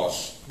your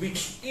cause,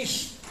 which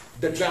is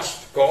the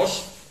just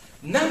cause,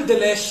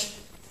 nonetheless,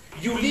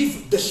 you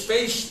leave the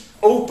space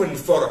open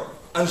for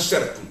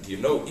uncertainty,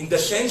 in the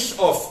sense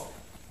of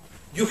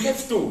you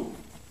have to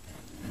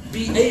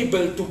be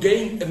able to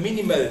gain a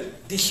minimal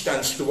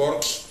distance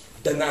towards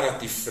the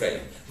narrative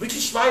frame, which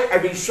is why I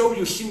will show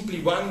you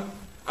simply one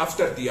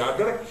after the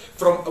other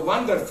from a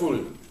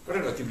wonderful,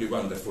 relatively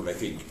wonderful, I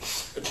think,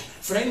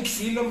 French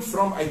film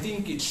from, I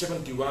think it's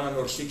 71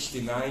 or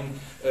 69,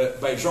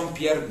 by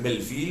Jean-Pierre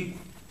Melville,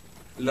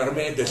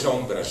 L'Armée des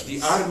Ombres,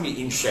 The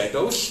Army in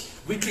Shadows,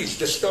 which is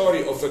the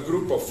story of a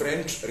group of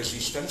French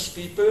resistance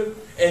people,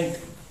 and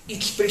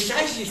it's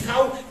precisely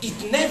how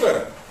it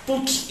never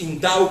puts in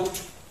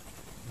doubt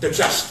the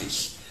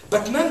justice.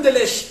 But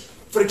nonetheless,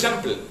 for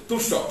example, two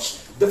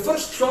shots. The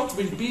first shot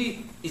will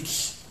be,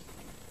 it's,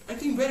 I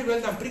think, very well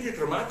done, pretty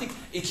dramatic.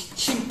 It's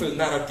simple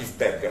narrative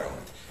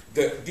background.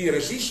 The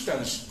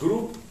resistance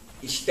group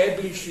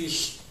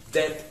establishes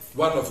that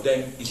one of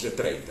them is a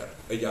traitor,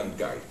 a young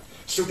guy.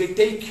 So they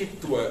take him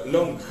to a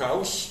lone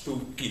house to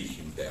kill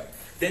him there.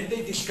 Then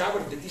they discover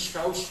that this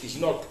house is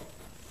not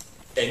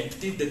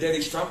empty, that there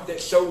is found there,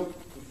 so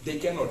they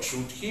cannot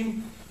shoot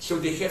him, so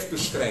they have to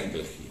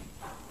strangle him.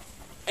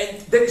 And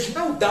there is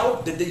no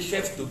doubt that they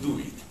have to do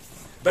it.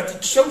 But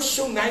it shows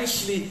so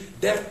nicely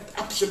their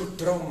absolute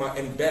trauma,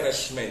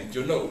 embarrassment,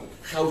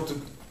 how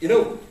to,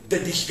 the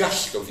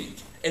disgust of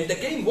it. And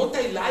again, what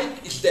I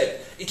like is that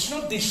it's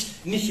not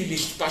this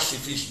nihilist,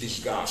 pacifist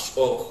disgust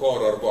or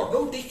horror war.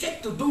 No, they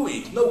had to do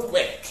it, no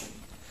question.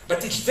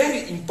 But it's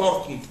very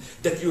important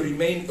that you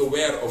remain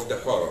aware of the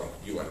horror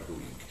you are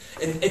doing.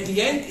 And at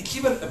the end, it's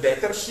even a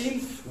better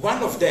scene.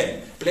 One of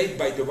them, played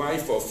by the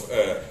wife of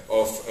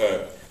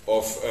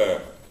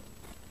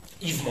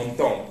Yves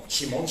Montand,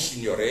 Simone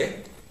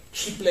Signoret,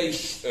 she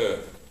plays a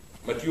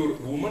mature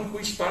woman who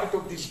is part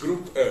of this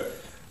group,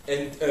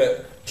 and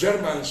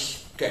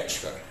Germans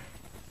catch her.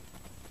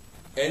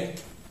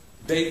 And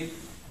they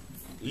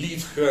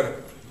leave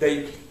her,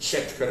 they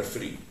set her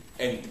free.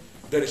 And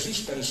the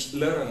resistance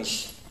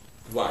learns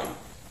why.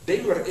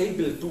 They were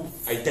able to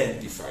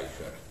identify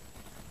her.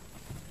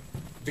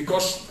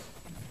 Because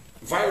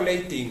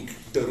violating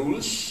the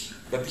rules,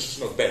 but this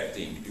is not a bad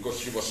thing, because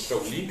she was so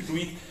linked to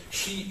it,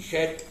 she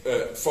had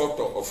a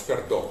photo of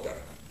her daughter,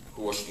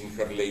 who was in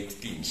her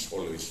late teens,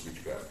 always with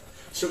her.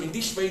 So in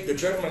this way, the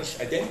Germans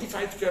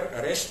identified her,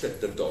 arrested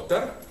the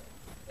daughter,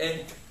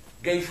 and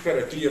gave her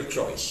a clear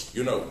choice.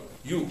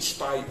 You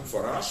spy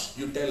for us,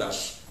 you tell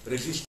us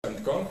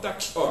resistant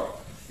contacts, or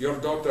your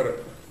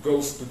daughter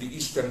goes to the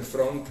Eastern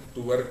Front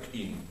to work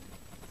in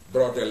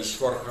brothels,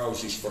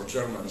 whorehouses for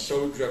German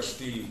soldiers,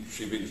 till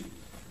she will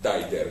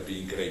die there,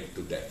 being raped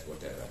to death,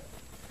 whatever.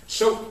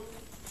 So,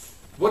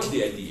 what's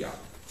the idea?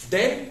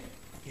 Then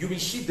you will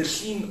see the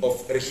scene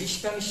of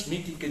resistance,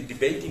 meeting and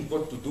debating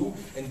what to do,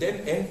 and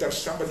then enters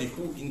somebody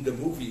who in the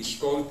movie is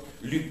called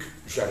Luc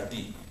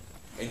Jardy,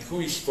 and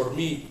who is for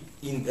me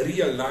in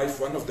real life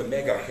one of the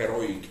mega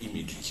heroic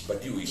images.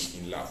 Badiou is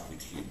in love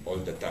with him all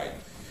the time.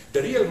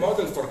 The real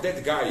model for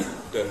that guy,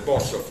 the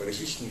boss of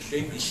resisting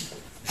shame, is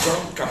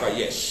Jean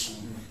Cavaillés.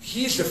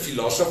 He is a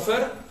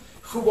philosopher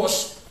who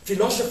was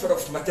philosopher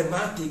of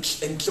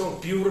mathematics and so on,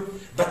 pure,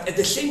 but at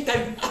the same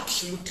time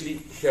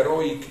absolutely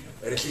heroic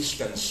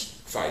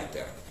resistance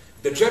fighter.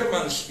 The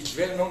Germans, it's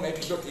a well-known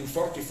episode in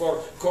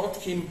 1944, caught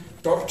him,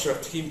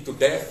 tortured him to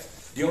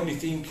death. The only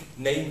thing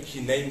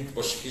he named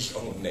was his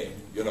own name,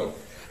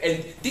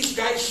 And this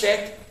guy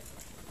said,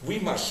 we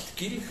must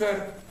kill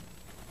her.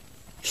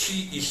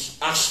 She is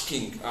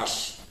asking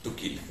us to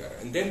kill her.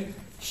 And then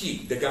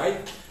the guy,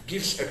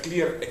 gives a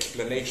clear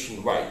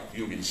explanation why,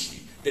 you will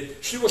see.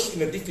 That she was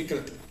in a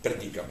difficult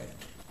predicament.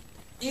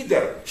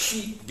 Either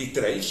she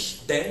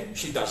betrays, then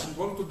she doesn't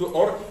want to do,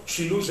 or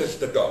she loses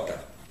the daughter.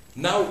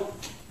 Now,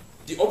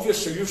 the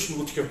obvious solution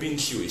would have been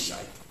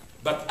suicide.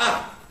 But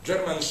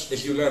Germans,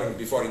 as you learned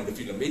before in the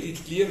film, made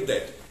it clear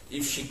that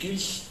if she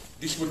kills,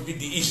 this would be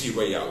the easy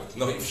way out.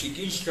 No, if she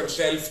kills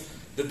herself,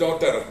 the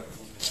daughter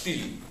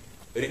still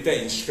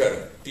retains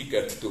her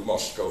ticket to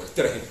Moscow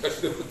train.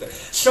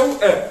 So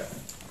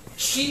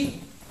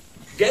she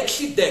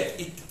gets it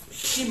that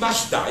she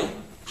must die,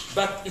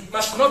 but it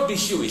must not be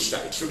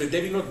suicide, so that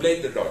they will not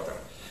blame the daughter.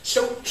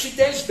 So she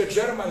tells the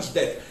Germans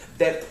that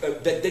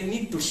they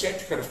need to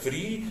set her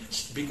free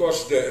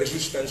because the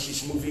resistance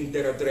is moving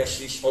their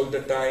addresses all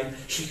the time.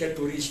 She had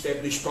to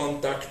re-establish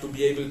contact to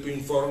be able to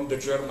inform the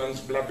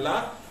Germans, blah,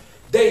 blah.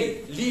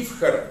 They leave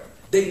her,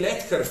 they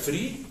let her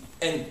free,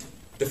 and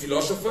the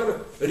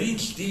philosopher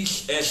reads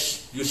this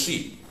as, you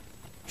see,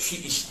 she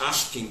is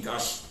asking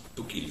us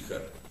to kill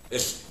her,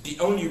 as the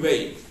only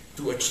way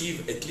to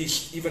achieve, at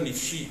least, even if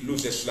she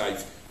loses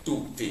life,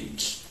 two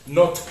things.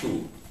 Not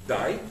to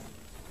die,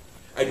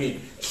 I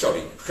mean,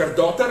 sorry, her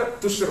daughter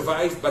to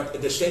survive, but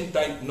at the same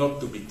time not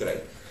to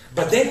betray.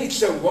 But then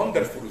it's a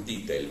wonderful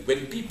detail.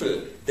 When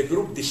people, the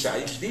group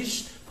decides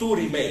this, two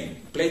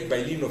remain, played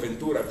by Lino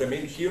Ventura, the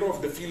main hero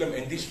of the film,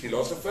 and this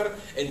philosopher,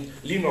 and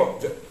Lino,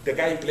 the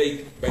guy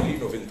played by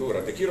Lino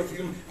Ventura, the hero of the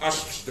film,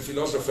 asks the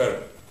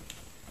philosopher,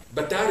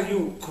 but are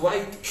you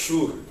quite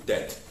sure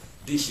that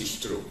this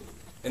is true?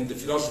 And the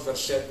philosopher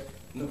said,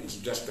 no, it's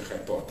just a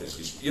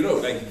hypothesis. You know,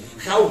 like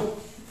how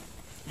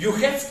you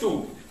have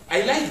to,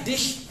 I like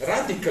this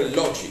radical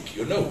logic,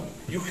 you know.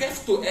 You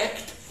have to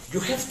act, you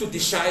have to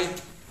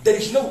decide, there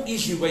is no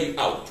easy way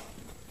out.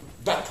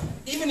 But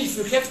even if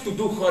you have to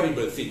do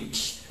horrible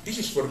things, this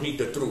is for me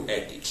the true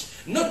ethics.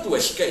 Not to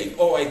escape,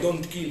 oh, I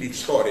don't kill,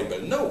 it's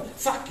horrible. No,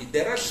 fuck it.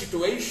 There are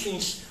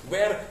situations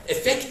where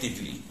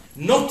effectively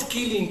not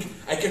killing,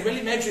 I can well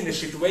imagine a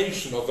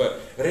situation of a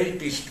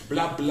rapist,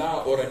 blah,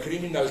 blah, or a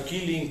criminal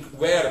killing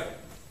where,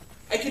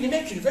 I can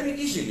imagine very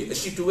easily a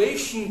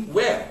situation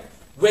where,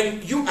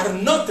 when you are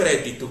not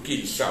ready to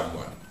kill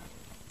someone,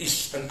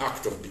 is an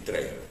act of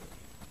betrayal.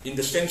 In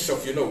the sense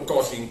of, you know,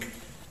 causing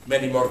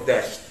many more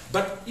deaths.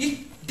 But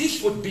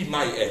this would be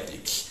my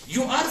ethics.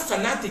 You are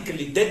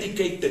fanatically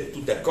dedicated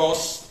to the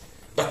cause,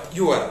 but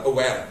you are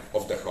aware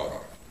of the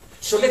horror.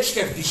 So let's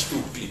have these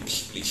two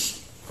clips, please.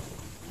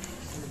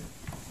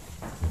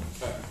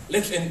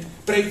 And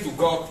pray to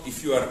God,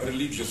 if you are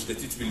religious,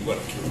 that it will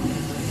work.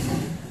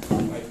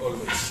 I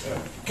always...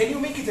 can you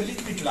make it a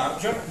little bit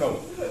larger? No.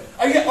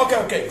 Oh, yeah,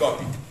 okay,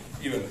 got it.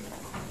 Even.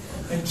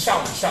 And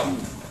sound.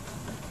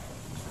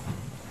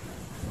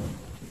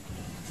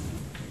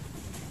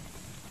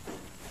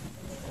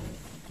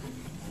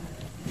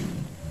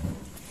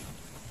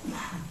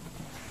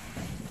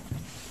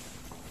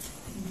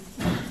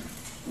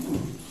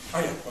 Oh,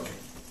 yeah, okay.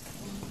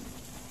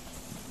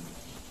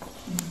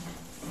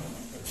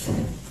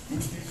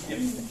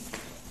 Yes.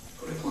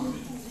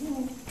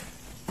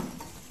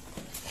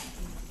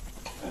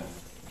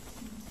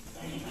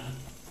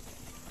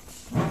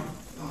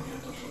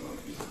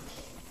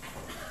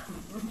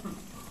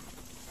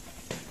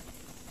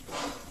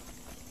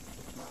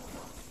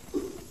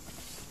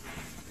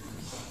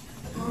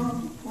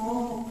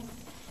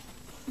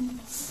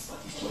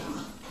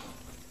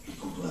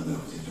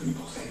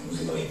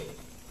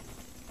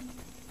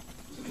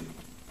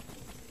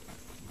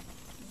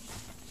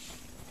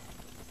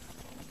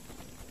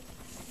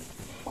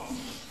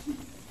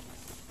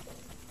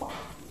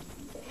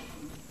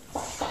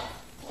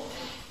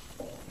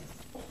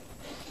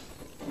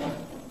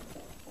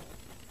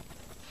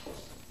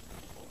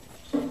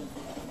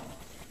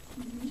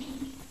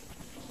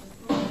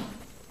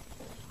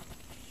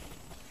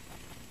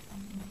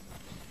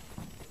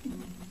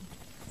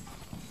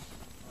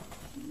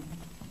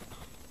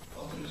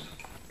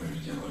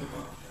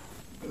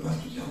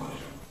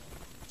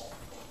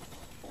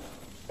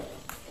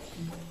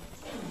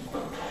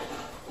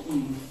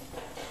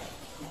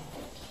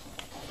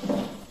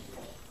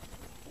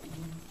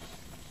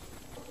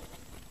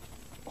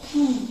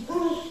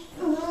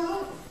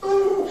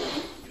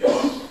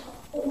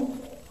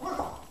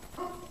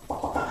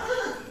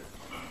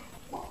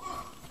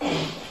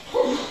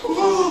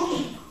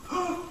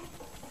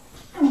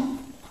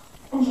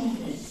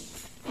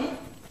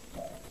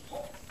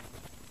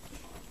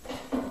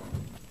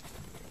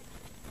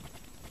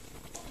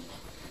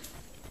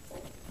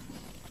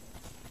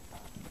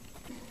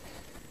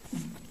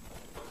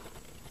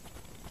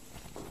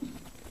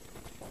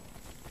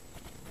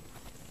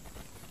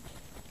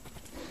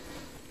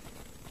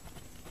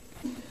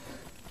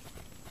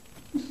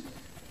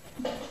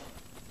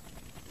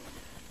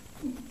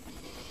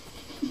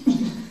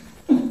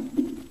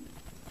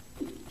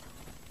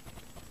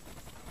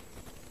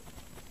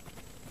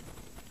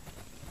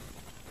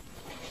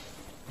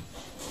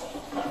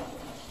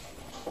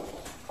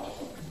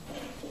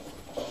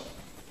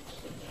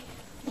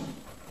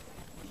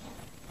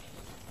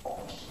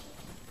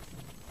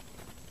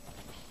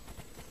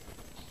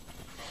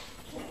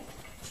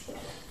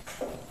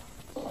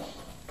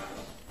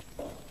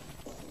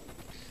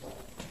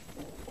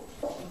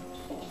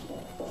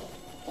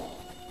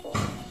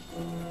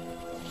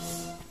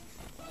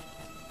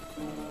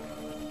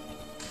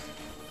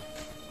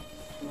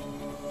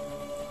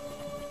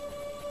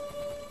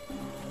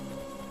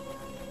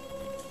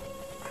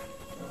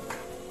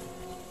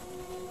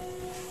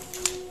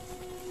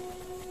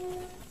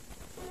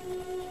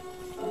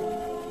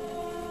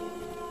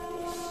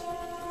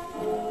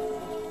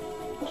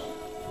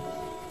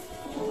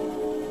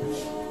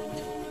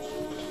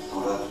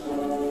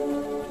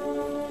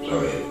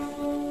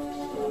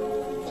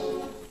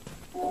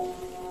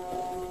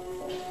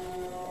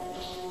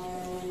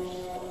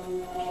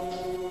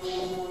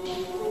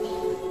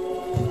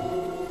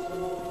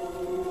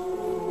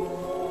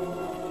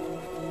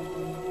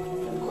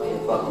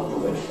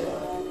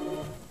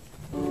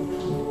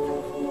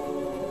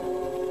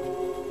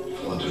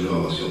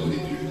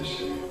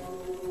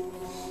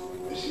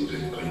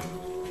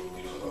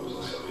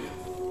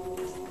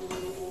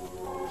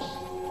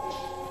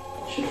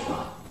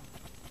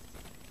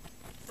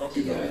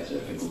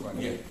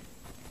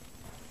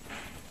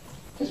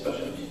 N'est-ce pas,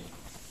 Gerbier?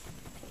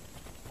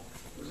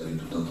 Vous avez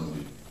tout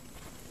entendu.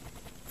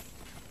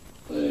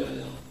 Vous avez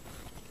raison.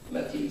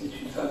 Mathilde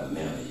est une femme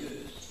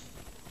merveilleuse.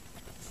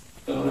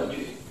 Allons la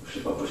tuer.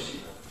 C'est pas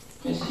possible.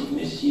 Mais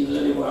si, vous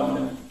allez voir, mon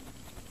ami.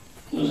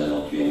 Nous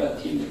allons tuer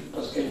Mathilde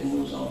parce qu'elle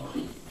nous en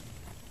prie.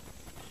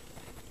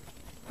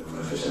 Vous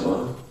le faites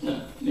savoir?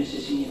 Non, mais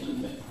c'est signé tout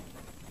de même.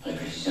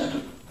 Réfléchissez un peu.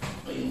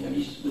 Prenez une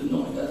liste de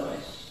noms et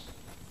d'adresses.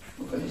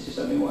 Vous connaissez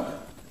sa mémoire.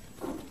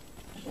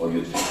 Au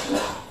lieu de faire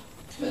ça,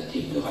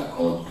 Mathilde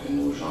raconte que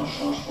nos gens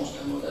changent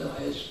constamment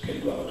d'adresse, qu'elle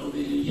doit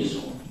retrouver les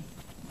liaisons.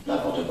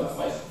 N'importe quoi,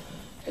 bref.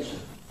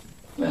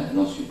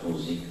 Maintenant,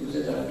 supposez que vous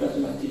êtes à la place de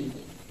Mathilde,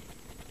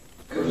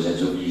 que vous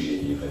êtes obligé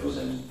de livrer vos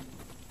amis,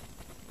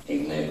 et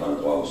que vous n'avez pas le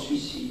droit au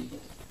suicide.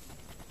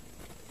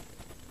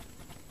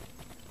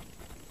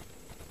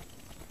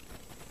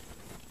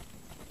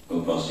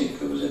 Vous pensez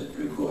que vous êtes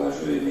plus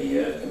courageux et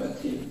meilleur que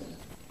Mathilde?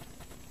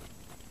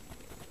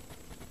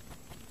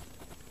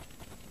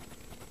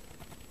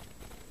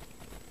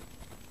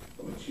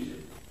 Vous m'excusez.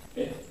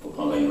 Bien, vous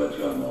prendrez une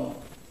voiture allemande.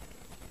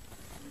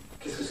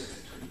 Qu'est-ce que c'est que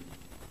cette folie?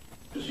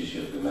 Je suis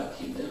sûr que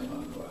Mathilde aimera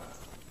me voir.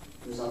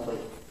 Je vous en prie.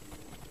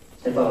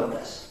 Ce n'est pas votre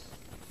place.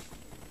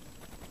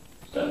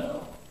 C'est un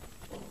ordre.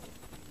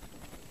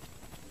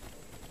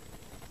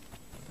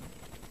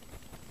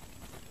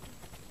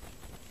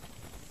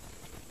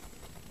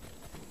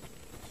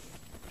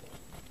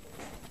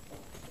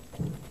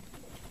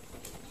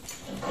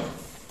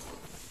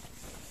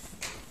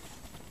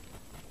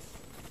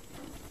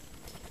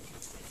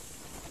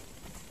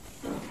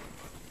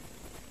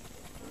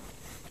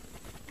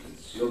 Vous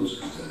êtes sûr de ce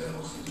que vous avez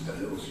avancé tout à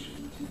l'heure au sujet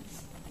de Mathilde?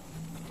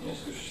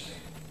 Est-ce que je sais?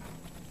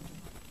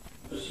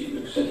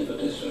 Possible que cette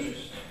hypothèse soit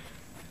juste.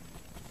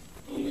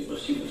 Il est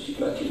possible aussi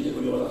que Mathilde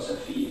évoluera dans sa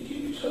fille et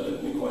qu'il lui soit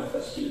devenu moins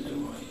facile de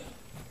mourir.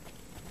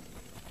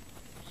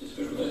 C'est ce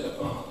que je voudrais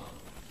apprendre.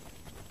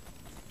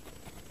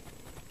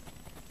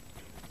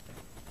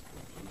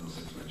 Dans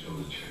cette voiture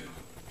de tueur,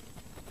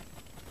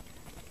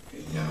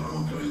 il n'y a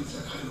vraiment plus rien de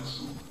sacré dans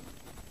ce monde.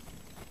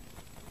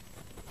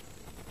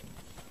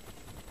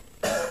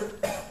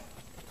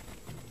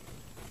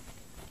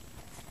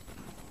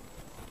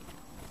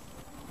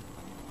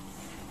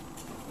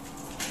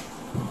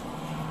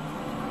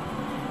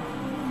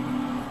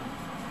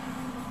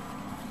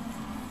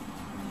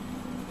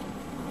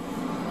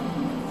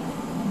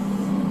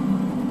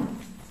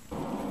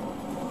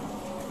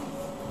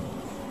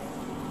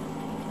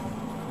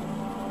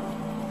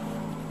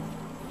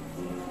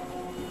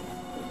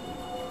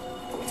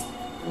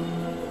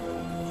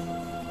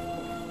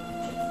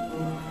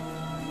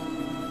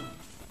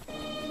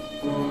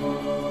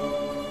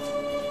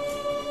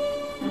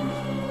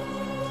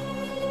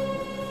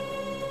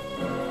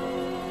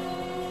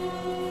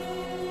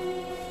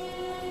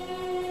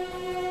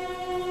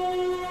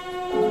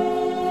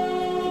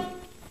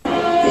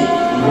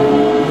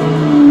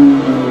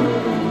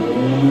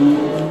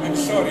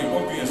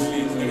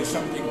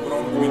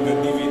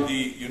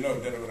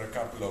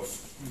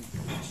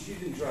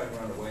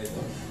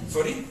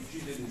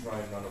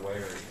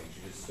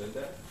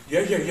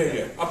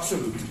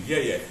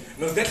 Absolutely, yeah.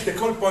 No, that's the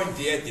whole point,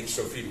 the ethics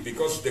of him,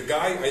 because the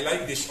guy, I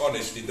like this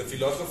honesty, the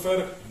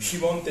philosopher, she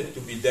wanted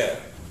to be there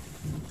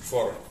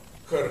for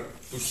her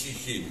to see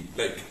him,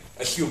 like,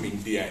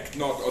 assuming the act,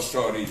 not, oh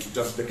sorry,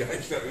 just the guy,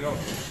 you know.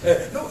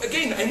 No,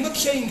 again, I'm not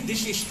saying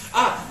this is,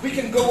 we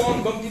can go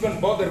on, don't even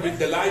bother with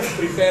the life,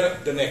 prepare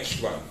the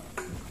next one.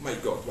 My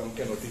God, one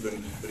cannot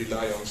even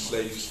rely on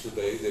slaves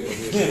today.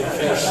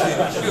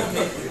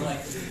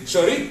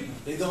 Sorry?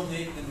 They don't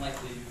make them like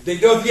they used to. They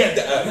don't,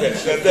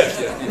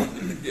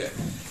 yeah.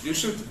 You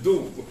should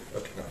do,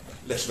 okay, no,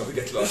 let's not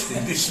get lost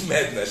in this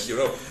madness, you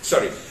know.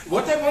 Sorry.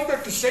 What I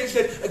wanted to say is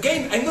that,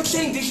 again, I'm not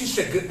saying this is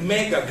a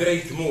mega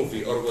great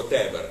movie or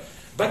whatever,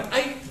 but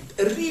I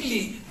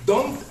really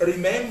don't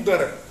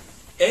remember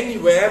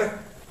anywhere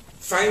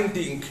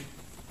finding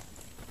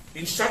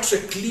in such a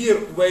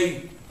clear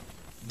way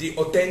the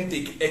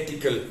authentic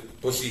ethical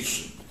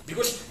position.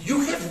 Because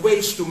you have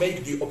ways to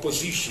make the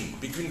opposition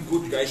between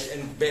good guys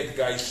and bad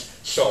guys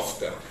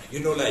softer. You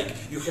know, like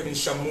you have in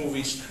some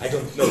movies, I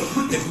don't know,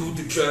 the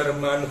good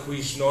German who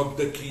is not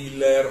the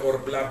killer or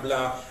blah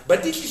blah.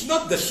 But this is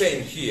not the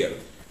same here.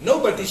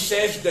 Nobody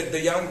says that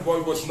the young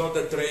boy was not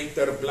a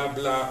traitor, blah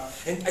blah.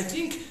 And I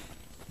think,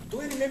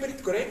 do I remember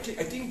it correctly?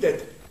 I think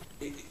that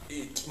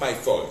it's my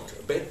fault,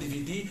 bad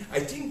DVD. I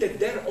think that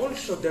there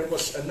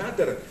was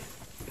another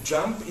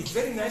jump. It's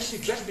very nicely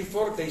just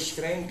before they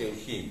strangle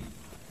him.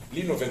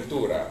 Lino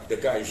Ventura, the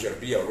guy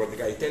Gerbier, or the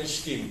guy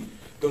tells him,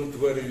 don't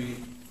worry,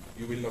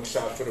 you will not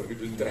suffer, we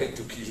will try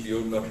to kill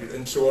you,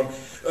 and so on.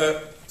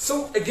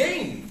 So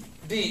again,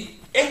 the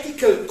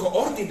ethical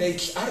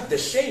coordinates are the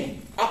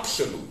same,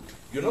 absolute.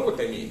 You know what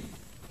I mean?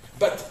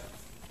 But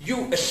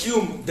you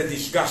assume the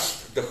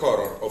disgust, the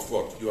horror of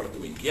what you are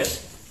doing.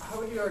 Yes? How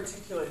would you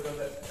articulate, though,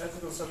 that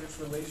ethical subject's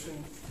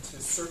relation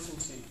to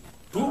certainty?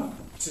 Who?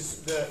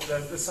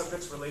 The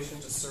subject's relation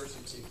to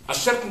certainty. A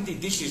certainty,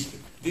 this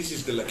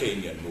is the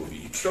Lacanian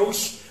movie. It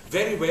shows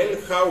very well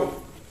how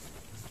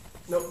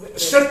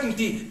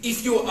certainty,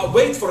 if you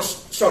wait for,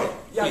 sorry.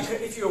 Yeah,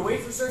 please. if you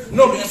wait for certainty.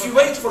 No, if you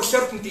wait for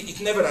certainty,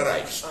 it never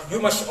arrives. You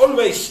must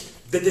always,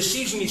 the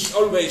decision is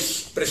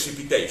always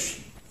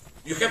precipitation.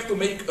 You have to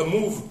make a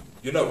move,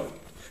 you know.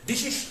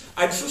 This is,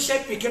 I'm so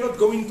sad we cannot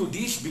go into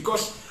this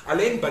because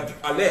Alain,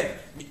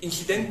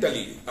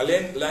 incidentally,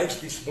 Alain likes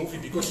this movie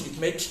because it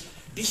makes,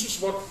 this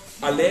is what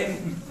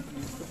Alain,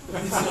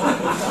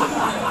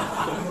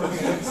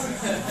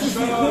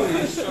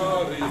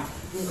 sorry.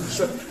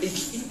 So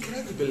it's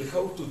incredible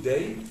how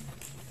today,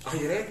 I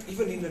read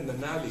even in an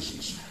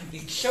analysis,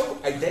 it's so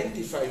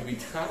identified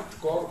with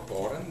hardcore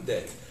porn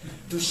that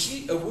to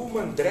see a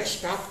woman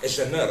dressed up as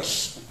a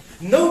nurse,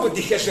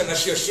 nobody has an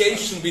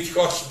association with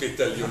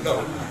hospital, you know.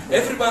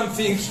 Everyone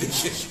thinks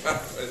this is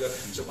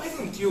so why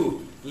don't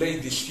you,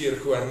 ladies here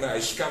who are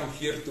nice, come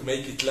here to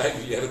make it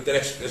livelier,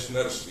 dressed as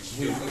nurses?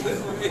 You know,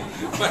 that would be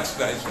much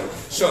nicer.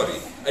 Sorry,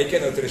 I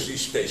cannot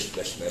resist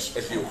tastelessness,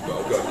 as you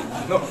got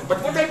it. No,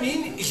 but what I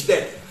mean is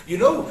that, you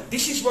know,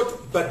 this is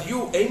what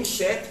Badiou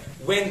said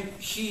when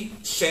he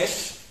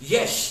says,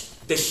 yes,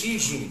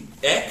 decision,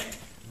 act,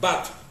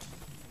 but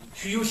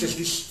he uses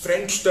this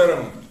French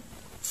term,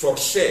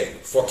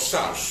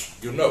 forçage,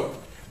 you know.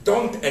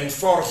 Don't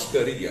enforce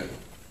the real.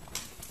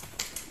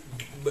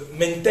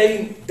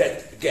 Maintain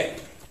that gap.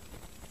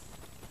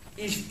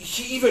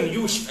 He even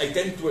used, I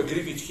tend to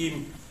agree with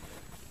him,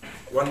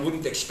 one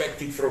wouldn't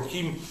expect it from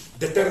him,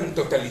 the term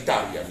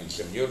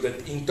totalitarianism. You know,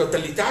 that in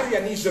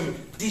totalitarianism,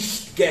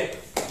 this gap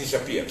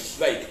disappears.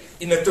 Like,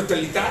 in a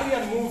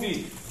totalitarian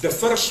movie, the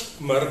first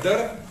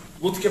murder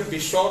would have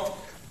been shot,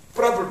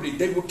 probably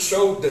they would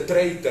show the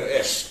traitor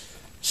as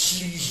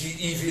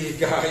sleazy, evil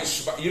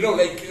guys. You know,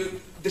 like,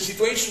 the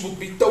situation would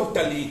be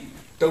totally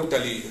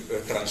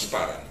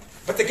transparent.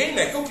 But again,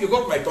 I hope you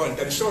got my point.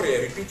 I'm sorry,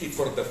 I repeat it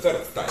for the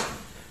third time.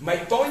 My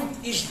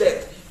point is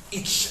that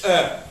it's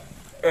that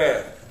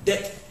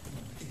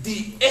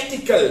the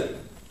ethical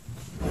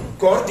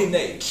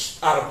coordinates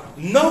are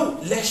no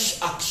less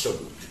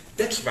absolute.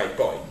 That's my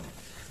point.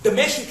 The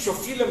message of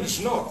film is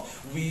not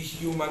we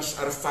humans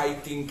are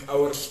fighting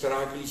our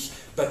struggles,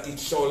 but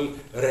it's all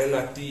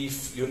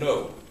relative, you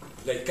know,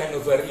 like kind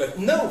of a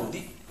no.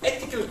 The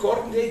ethical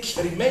coordinates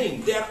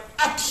remain. They are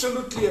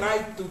absolutely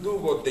right to do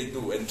what they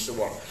do, and so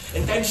on.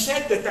 And I'm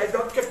sad that I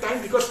don't have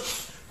time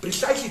because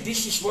precisely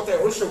this is what I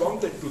also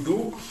wanted to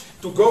do,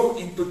 to go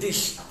into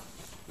this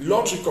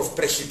logic of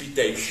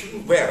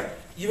precipitation, where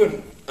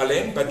even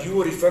Alain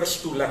Badiou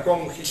refers to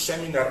Lacan, his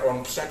seminar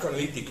on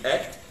psychoanalytic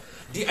act.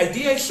 The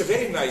idea is a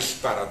very nice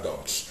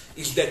paradox,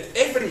 is that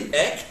every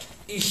act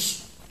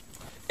is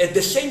at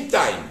the same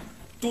time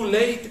too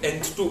late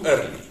and too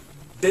early.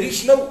 There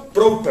is no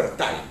proper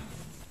time.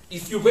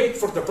 If you wait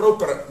for the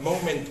proper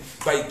moment,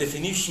 by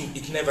definition,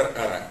 it never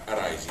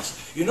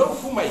arises. You know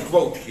whom I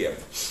quote here?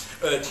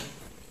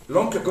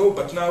 Long ago,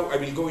 but now I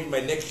will go in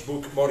my next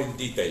book more in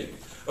detail.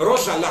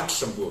 Rosa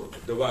Luxemburg,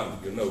 the one,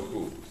 you know,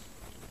 who,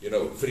 you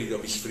know,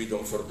 freedom is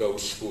freedom for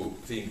those who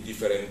think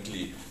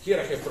differently. Here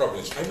I have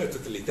problems. I'm a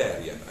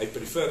totalitarian. I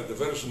prefer the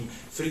version,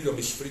 freedom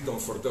is freedom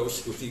for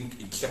those who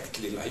think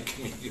exactly like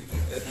me.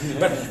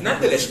 But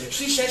nonetheless,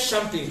 she says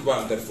something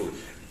wonderful.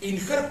 In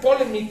her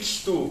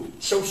polemics to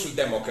social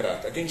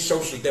democrats, against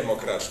social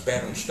democrats,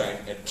 Bernstein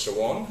and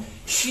so on,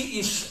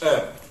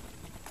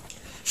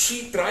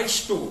 she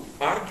tries to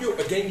argue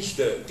against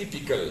the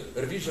typical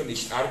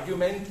revisionist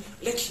argument,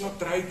 let's not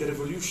try the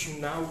revolution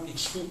now,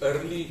 it's too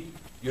early,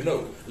 you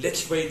know,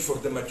 let's wait for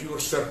the mature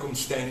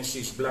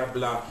circumstances, blah,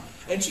 blah.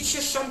 And she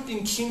says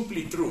something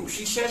simply true.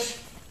 She says,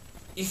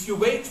 if you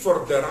wait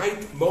for the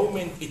right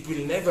moment, it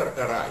will never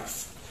arrive.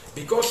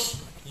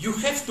 Because you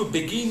have to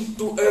begin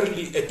too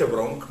early at the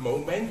wrong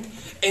moment,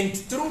 and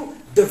through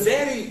the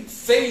very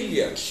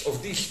failures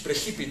of these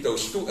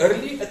precipitous too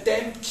early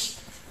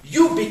attempts,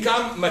 you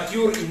become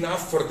mature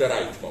enough for the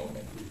right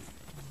moment.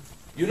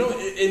 You know,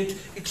 and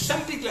it's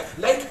something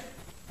like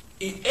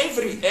in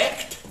every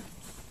act,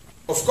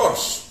 of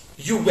course,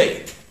 you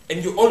wait,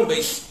 and you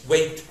always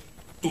wait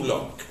too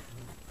long.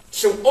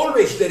 So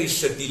always there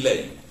is a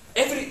delay.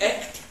 Every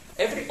act,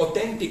 every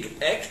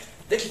authentic act,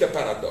 that's the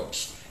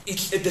paradox.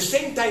 It's at the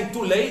same time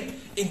too late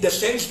in the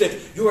sense that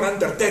you are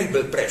under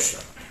terrible pressure.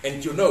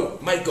 And you know,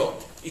 my God,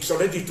 it's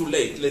already too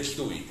late, let's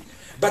do it.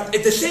 But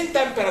at the same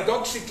time,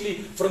 paradoxically,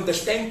 from the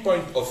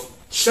standpoint of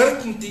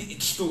certainty,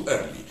 it's too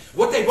early.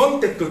 What I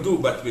wanted to do,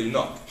 but will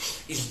not,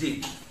 is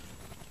this.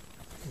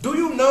 Do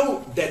you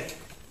know that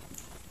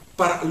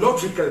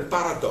logical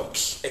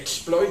paradox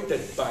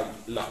exploited by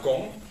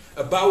Lacan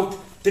about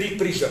three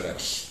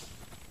prisoners?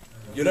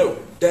 You know,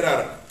 there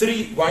are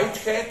three white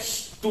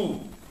heads,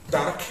 two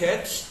dark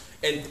heads,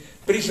 and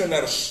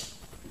prisoners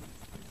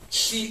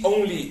see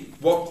only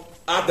what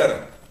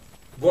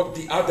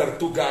the other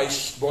two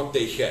guys, what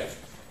they have.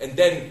 And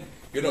then,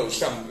 you know,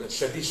 some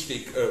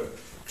sadistic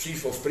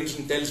chief of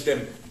prison tells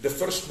them, the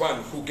first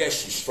one who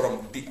guesses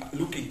from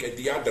looking at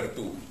the other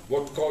two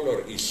what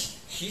color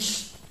is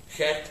his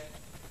head,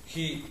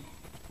 he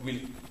will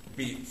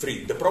be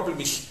free. The problem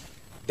is,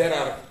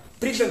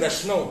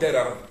 prisoners know there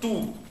are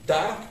two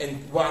dark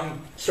and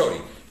one,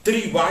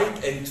 3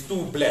 white and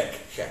 2 black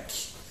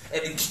hats.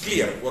 And it's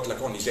clear what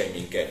Lacan is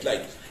aiming at.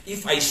 Like,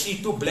 if I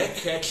see 2 black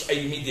hats, I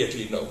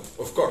immediately know.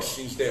 Of course,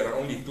 since there are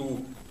only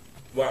 2,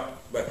 but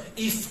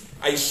if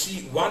I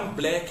see 1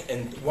 black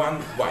and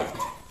 1 white,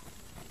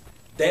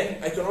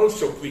 then I can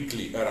also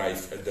quickly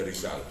arrive at the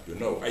result, you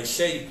know. I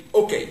say,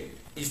 okay,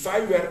 if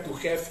I were to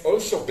have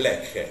also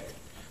black hat,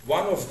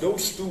 one of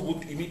those 2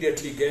 would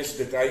immediately guess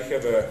that I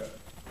have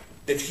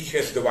that he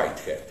has the white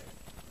hat.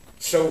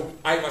 So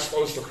I must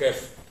also have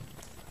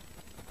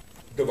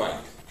the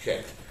white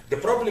hat. The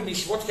problem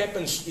is what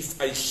happens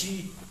if I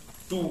see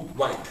 2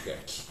 white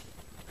hats.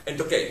 And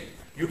okay,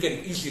 you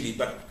can easily,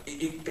 but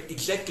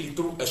exactly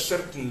through a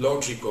certain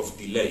logic of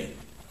delay.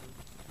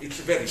 It's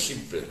a very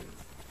simple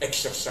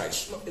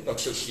exercise, not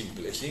so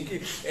simple, I think.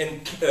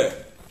 And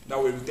now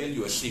I will tell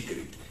you a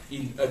secret.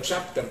 In a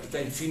chapter that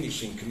I'm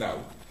finishing now,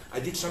 I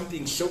did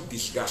something so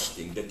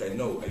disgusting that I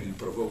know I will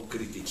provoke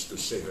critics to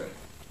say,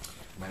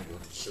 my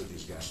God, it's so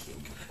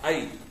disgusting.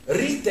 I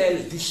retell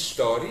this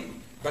story,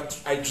 but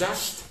I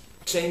just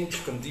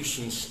change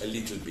conditions a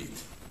little bit.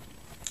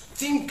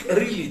 Think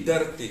really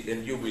dirty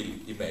and you will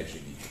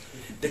imagine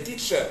it. That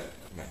it's a,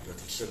 my God,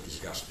 it's so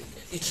disgusting.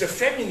 It's a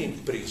feminine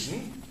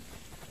prison,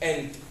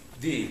 and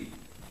the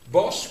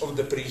boss of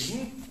the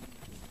prison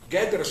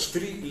gathers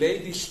 3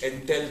 ladies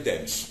and tells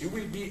them, you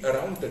will be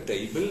around the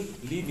table,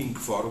 leaning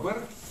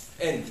forward,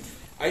 and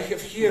I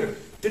have here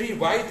 3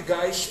 white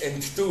guys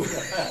and 2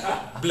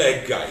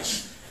 black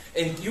guys.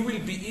 And you will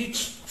be each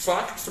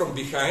fucked from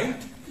behind,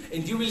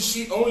 and you will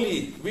see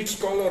only which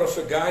color of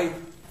a guy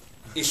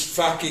is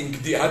fucking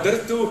the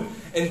other 2,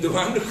 and the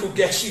one who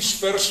guesses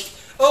first,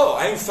 oh,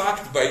 I'm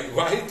fucked by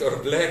white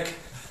or black.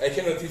 I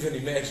cannot even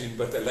imagine,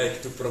 but I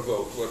like to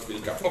provoke what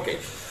will come. Okay,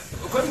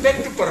 going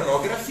back to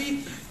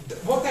pornography,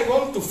 what I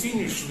want to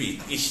finish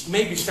with is,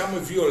 maybe some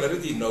of you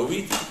already know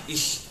it,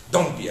 is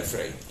don't be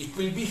afraid. It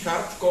will be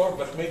hardcore,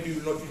 but maybe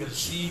you will not even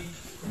see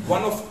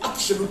one of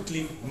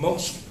absolutely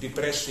most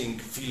depressing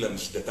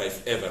films that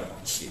I've ever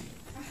seen.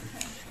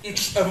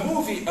 It's a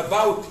movie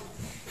about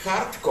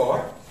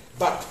hardcore,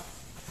 but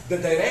the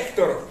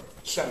director,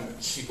 some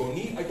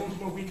Sigoni, I don't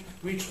know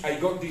which I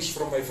got this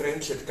from my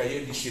friends at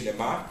Cahiers du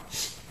Cinéma,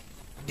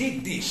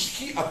 did this.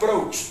 He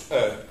approached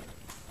a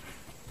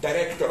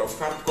director of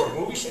hardcore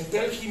movies and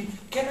tell him,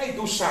 can I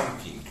do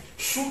something?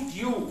 Shoot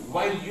you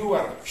while you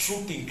are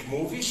shooting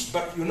movies,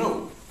 but you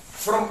know,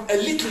 from a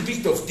little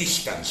bit of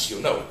distance, you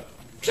know.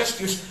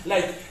 Just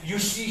like you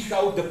see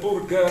how the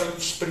poor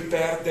girls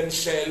prepare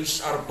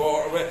themselves, are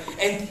born,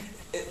 and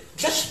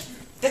just,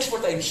 that's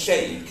what I'm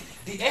saying.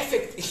 The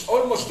effect is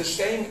almost the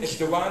same as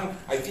the one,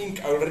 I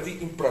think I already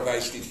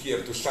improvised it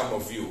here to some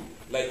of you.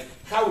 Like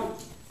how,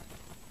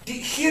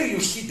 here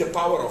you see the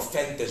power of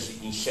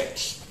fantasy in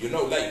sex. You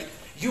know, like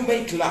you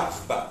make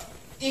love, but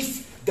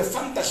if the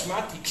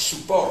phantasmatic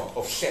support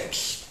of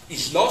sex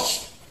is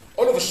lost,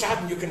 all of a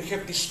sudden you can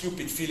have this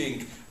stupid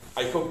feeling,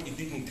 I hope it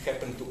didn't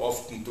happen too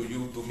often to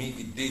you, to me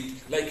it did,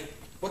 like,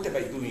 what am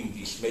I doing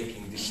this,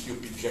 making this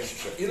stupid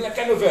gesture? It's like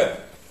kind of a,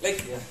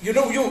 like, yeah. You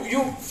know,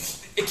 you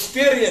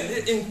experience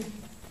it and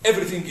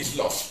everything is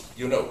lost,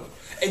 you know.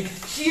 And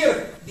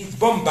here it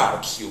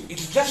bombards you.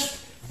 It's just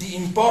the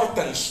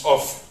importance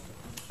of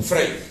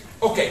frame.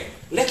 Okay,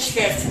 let's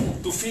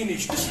have to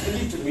finish just a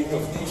little bit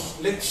of this.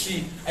 Let's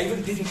see, I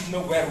even didn't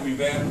know where we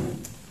were.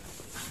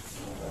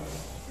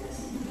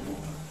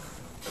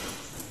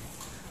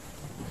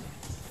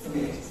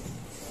 Okay.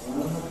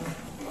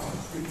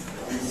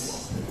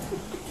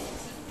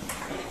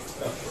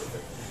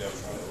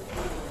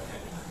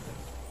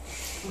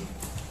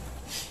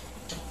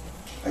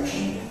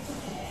 Actually,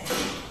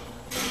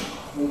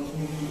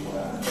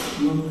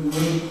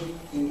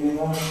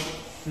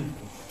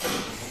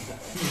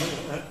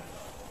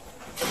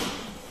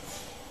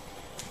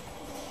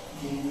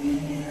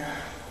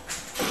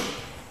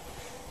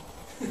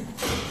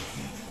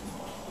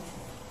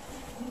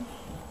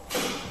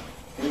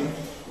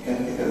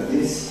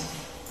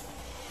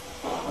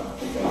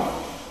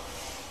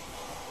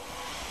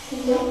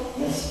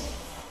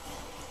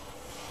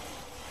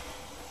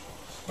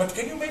 But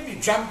can you maybe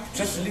jump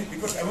just a little,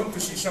 because I want to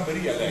see some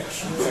real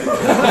action.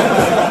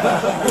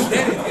 Because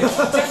there it is.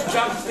 Just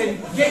jump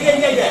and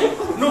yeah.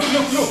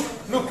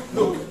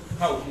 Look.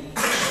 How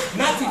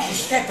nothing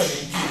is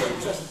happening here.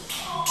 Just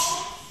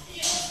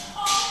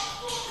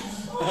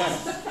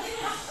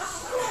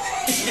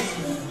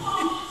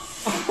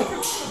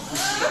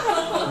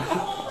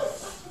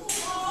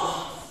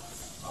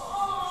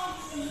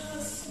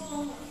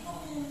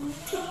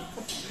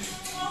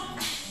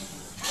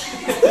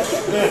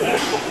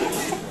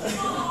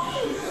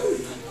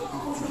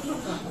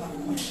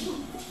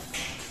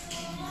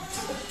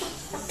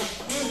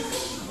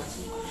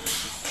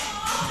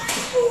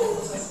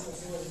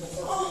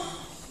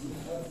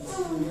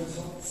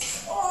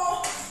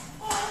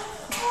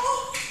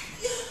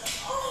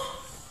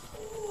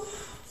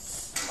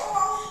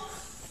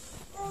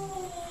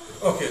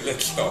okay,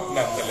 let's stop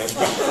nonetheless.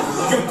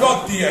 You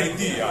got the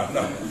idea,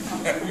 no?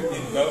 You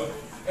know?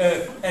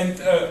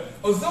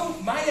 Although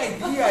my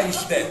idea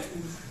is that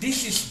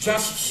this is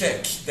just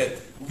sex that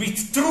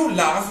with true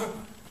love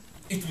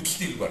it would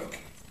still work.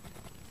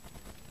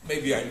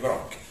 Maybe I'm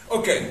wrong.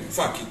 Okay,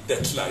 fuck it,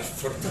 that's life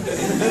for today.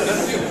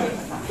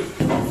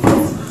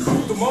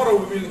 Tomorrow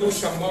we will do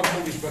some more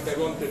movies, but I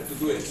wanted to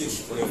do at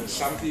least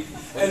something.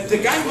 The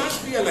guy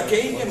must be a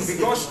Lacanian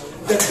because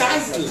the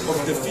title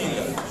of the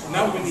film,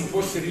 now when it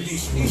was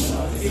released, is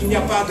Il n'y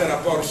a pas de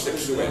rapport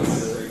sexuel.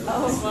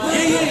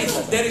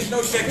 Yeah, there is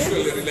no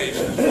sexual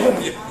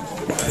relationship.